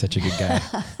great. Greg's such a good guy.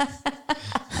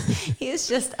 He's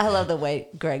just, I love the way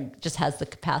Greg just has the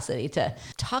capacity to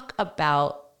talk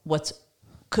about what's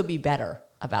could be better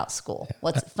about school,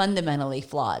 what's fundamentally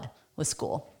flawed with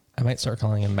school. I might start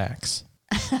calling him Max.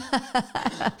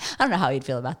 I don't know how you'd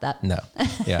feel about that. No.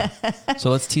 Yeah. So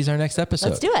let's tease our next episode.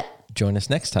 Let's do it. Join us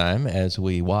next time as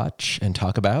we watch and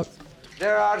talk about...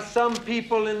 There are some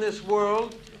people in this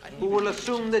world who will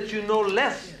assume that you know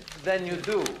less than you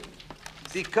do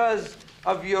because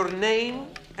of your name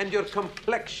and your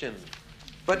complexion.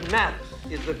 But math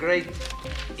is a great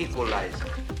equalizer.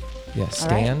 Yes,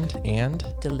 stand and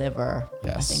deliver.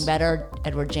 Yes. Nothing better.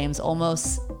 Edward James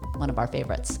Olmos, one of our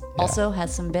favorites. Yeah. Also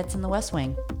has some bits in The West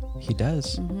Wing. He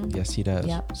does. Mm-hmm. Yes, he does.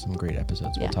 Yep. Some great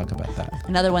episodes. We'll talk about that.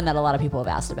 Another one that a lot of people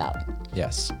have asked about.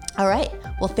 Yes. All right.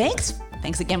 Well, thanks.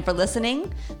 Thanks again for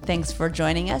listening. Thanks for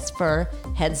joining us for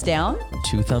Heads Down.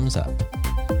 2 thumbs up.